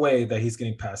no way that he's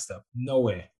getting passed up. No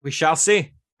way. We shall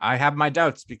see. I have my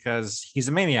doubts because he's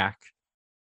a maniac.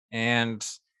 And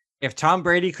if Tom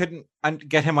Brady couldn't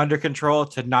get him under control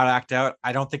to not act out,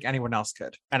 I don't think anyone else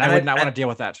could. And I And would I not want and, to deal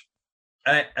with that.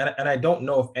 and I don't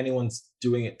know if anyone's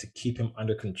doing it to keep him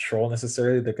under control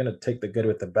necessarily. They're going to take the good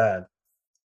with the bad,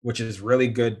 which is really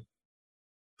good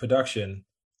production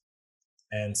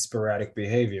and sporadic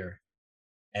behavior.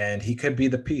 And he could be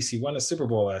the piece. He won a Super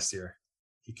Bowl last year.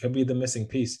 He could be the missing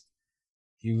piece.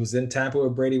 He was in Tampa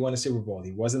with Brady, won a Super Bowl.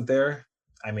 He wasn't there.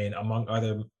 I mean, among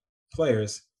other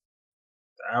players,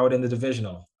 out in the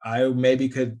divisional. I maybe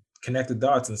could connect the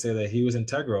dots and say that he was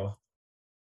integral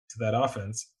to that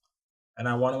offense, and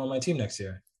I want him on my team next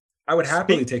year. I would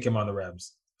happily take him on the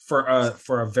Rams for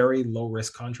a very low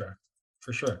risk contract,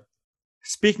 for sure.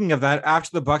 Speaking of that, after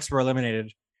the Bucks were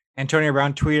eliminated, Antonio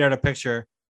Brown tweeted out a picture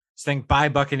saying "Bye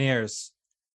Buccaneers"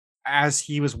 as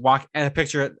he was a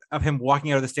picture of him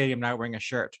walking out of the stadium not wearing a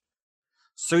shirt.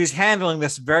 So he's handling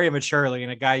this very maturely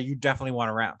and a guy you definitely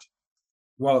want around.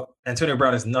 Well, Antonio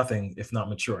Brown is nothing if not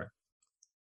mature.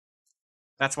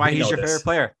 That's why We he's know your favorite this.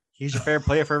 player. He's your favorite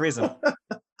player for a reason.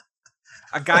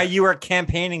 A guy you are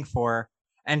campaigning for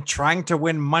and trying to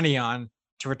win money on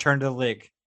to return to the league.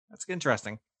 That's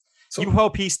interesting. So you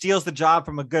hope he steals the job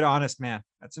from a good, honest man.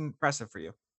 That's impressive for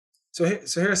you. so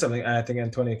here's something I think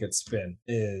Antonio could spin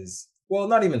is, well,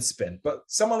 not even spin, but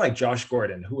someone like Josh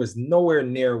Gordon, who is nowhere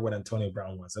near what Antonio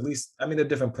Brown was. At least, I mean, they're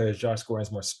different players. Josh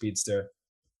Gordon's more speedster,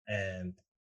 and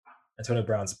Antonio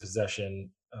Brown's a possession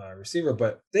receiver.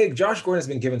 But Josh Gordon has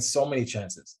been given so many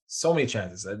chances, so many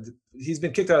chances. He's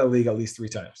been kicked out of the league at least 3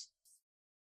 times.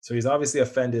 So he's obviously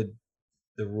offended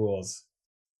the rules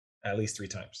at least 3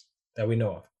 times that we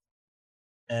know of.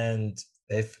 And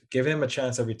they've given him a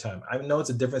chance every time. I know it's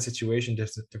a different situation,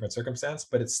 different circumstance,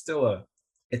 but it's still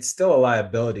a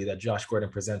liability that Josh Gordon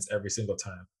presents every single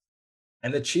time.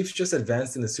 And the Chiefs just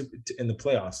advanced in the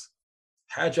playoffs,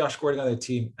 had Josh Gordon on their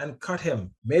team, and cut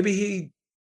him. Maybe he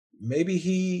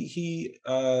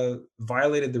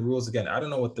violated the rules again. I don't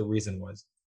know what the reason was,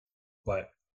 but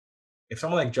if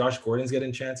someone like Josh Gordon's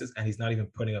getting chances and he's not even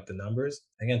putting up the numbers,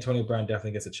 I think Antonio Brown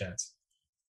definitely gets a chance.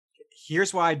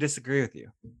 Here's why I disagree with you.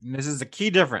 And this is a key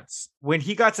difference. When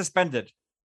he got suspended,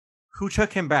 who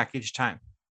took him back each time?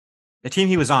 The team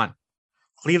he was on.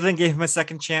 Cleveland gave him a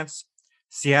second chance.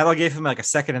 Seattle gave him like a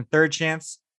second and third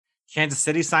chance. Kansas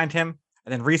City signed him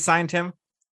and then re-signed him.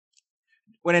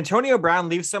 When Antonio Brown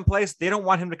leaves someplace, they don't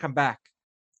want him to come back.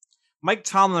 Mike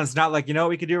Tomlin's not like, you know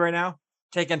what we could do right now?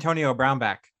 Take Antonio Brown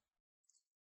back.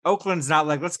 Oakland's not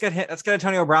like, let's get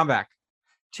Antonio Brown back.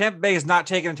 Tampa Bay is not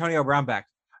taking Antonio Brown back.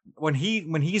 When he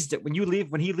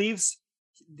leaves,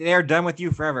 they're done with you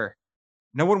forever.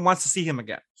 No one wants to see him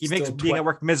again. He makes being at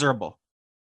work miserable.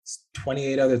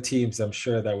 28 other teams, I'm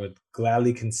sure, that would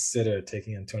gladly consider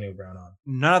taking Antonio Brown on.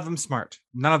 None of them smart.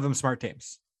 None of them smart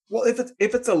teams. Well,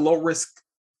 if it's a low risk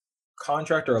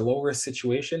contract or a low risk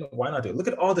situation, why not do it? Look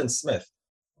at Alden Smith.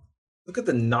 Look at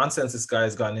the nonsense this guy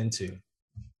has gotten into.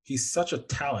 He's such a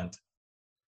talent.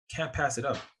 Can't pass it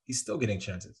up. He's still getting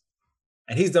chances.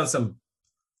 And he's done some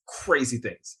crazy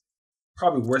things.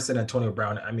 Probably worse than Antonio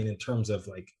Brown. I mean, in terms of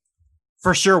like,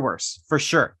 for sure worse. For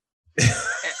sure.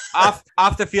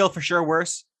 off the field, for sure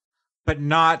worse, but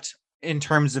not in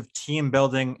terms of team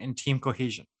building and team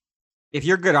cohesion. If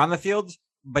you're good on the field,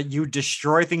 but you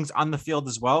destroy things on the field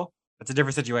as well, that's a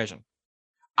different situation.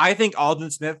 I think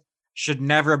Alden Smith should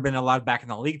never have been allowed back in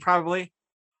the league, probably.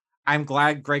 I'm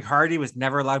glad Greg Hardy was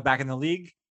never allowed back in the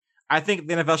league. I think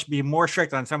the NFL should be more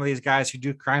strict on some of these guys who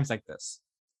do crimes like this.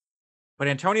 But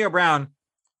Antonio Brown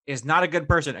is not a good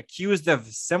person, accused of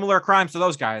similar crimes to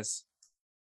those guys.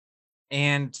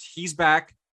 And he's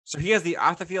back. So he has the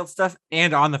off the field stuff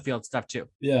and on the field stuff too.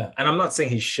 Yeah. And I'm not saying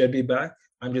he should be back.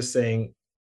 I'm just saying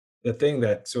the thing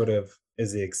that sort of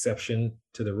is the exception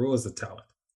to the rule is the talent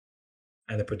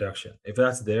and the production. If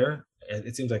that's there,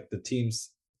 it seems like the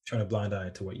team's turn a blind eye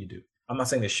to what you do. I'm not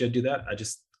saying they should do that.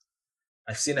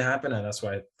 I've seen it happen, and that's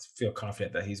why I feel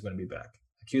confident that he's going to be back.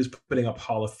 He was putting up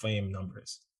Hall of Fame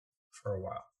numbers for a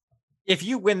while. If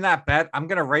you win that bet, I'm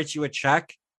going to write you a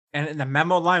check. And in the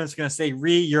memo line, it's going to say,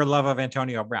 re your love of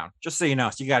Antonio Brown. Just so you know.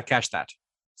 So you got to catch that.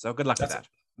 So good luck with that.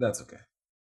 That's okay.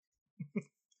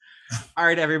 All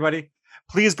right, everybody.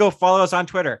 Please go follow us on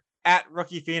Twitter at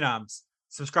Rookie Phenoms.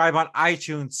 Subscribe on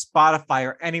iTunes, Spotify,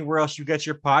 or anywhere else you get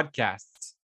your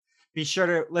podcasts. Be sure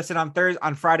to listen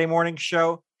on Friday morning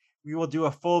show. We will do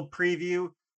a full preview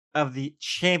of the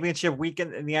championship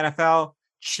weekend in the NFL,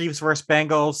 Chiefs versus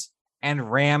Bengals,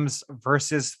 and Rams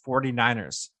versus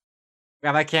 49ers.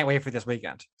 God, I can't wait for this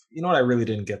weekend. You know what I really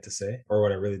didn't get to say, or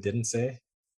what I really didn't say,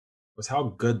 was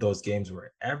how good those games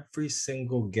were. Every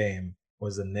single game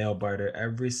was a nail biter.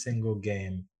 Every single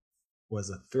game was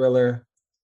a thriller.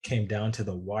 Came down to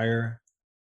the wire.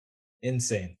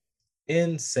 Insane,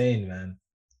 man.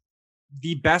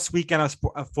 The best weekend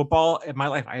of football in my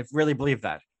life. I really believe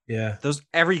that. Yeah,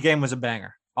 every game was a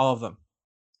banger. All of them.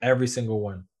 Every single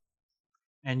one.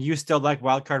 And you still like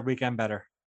Wild Card Weekend better.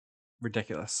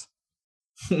 Ridiculous.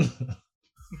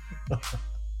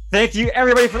 Thank you,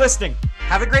 everybody, for listening.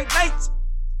 Have a great night.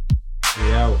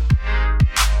 Yeah.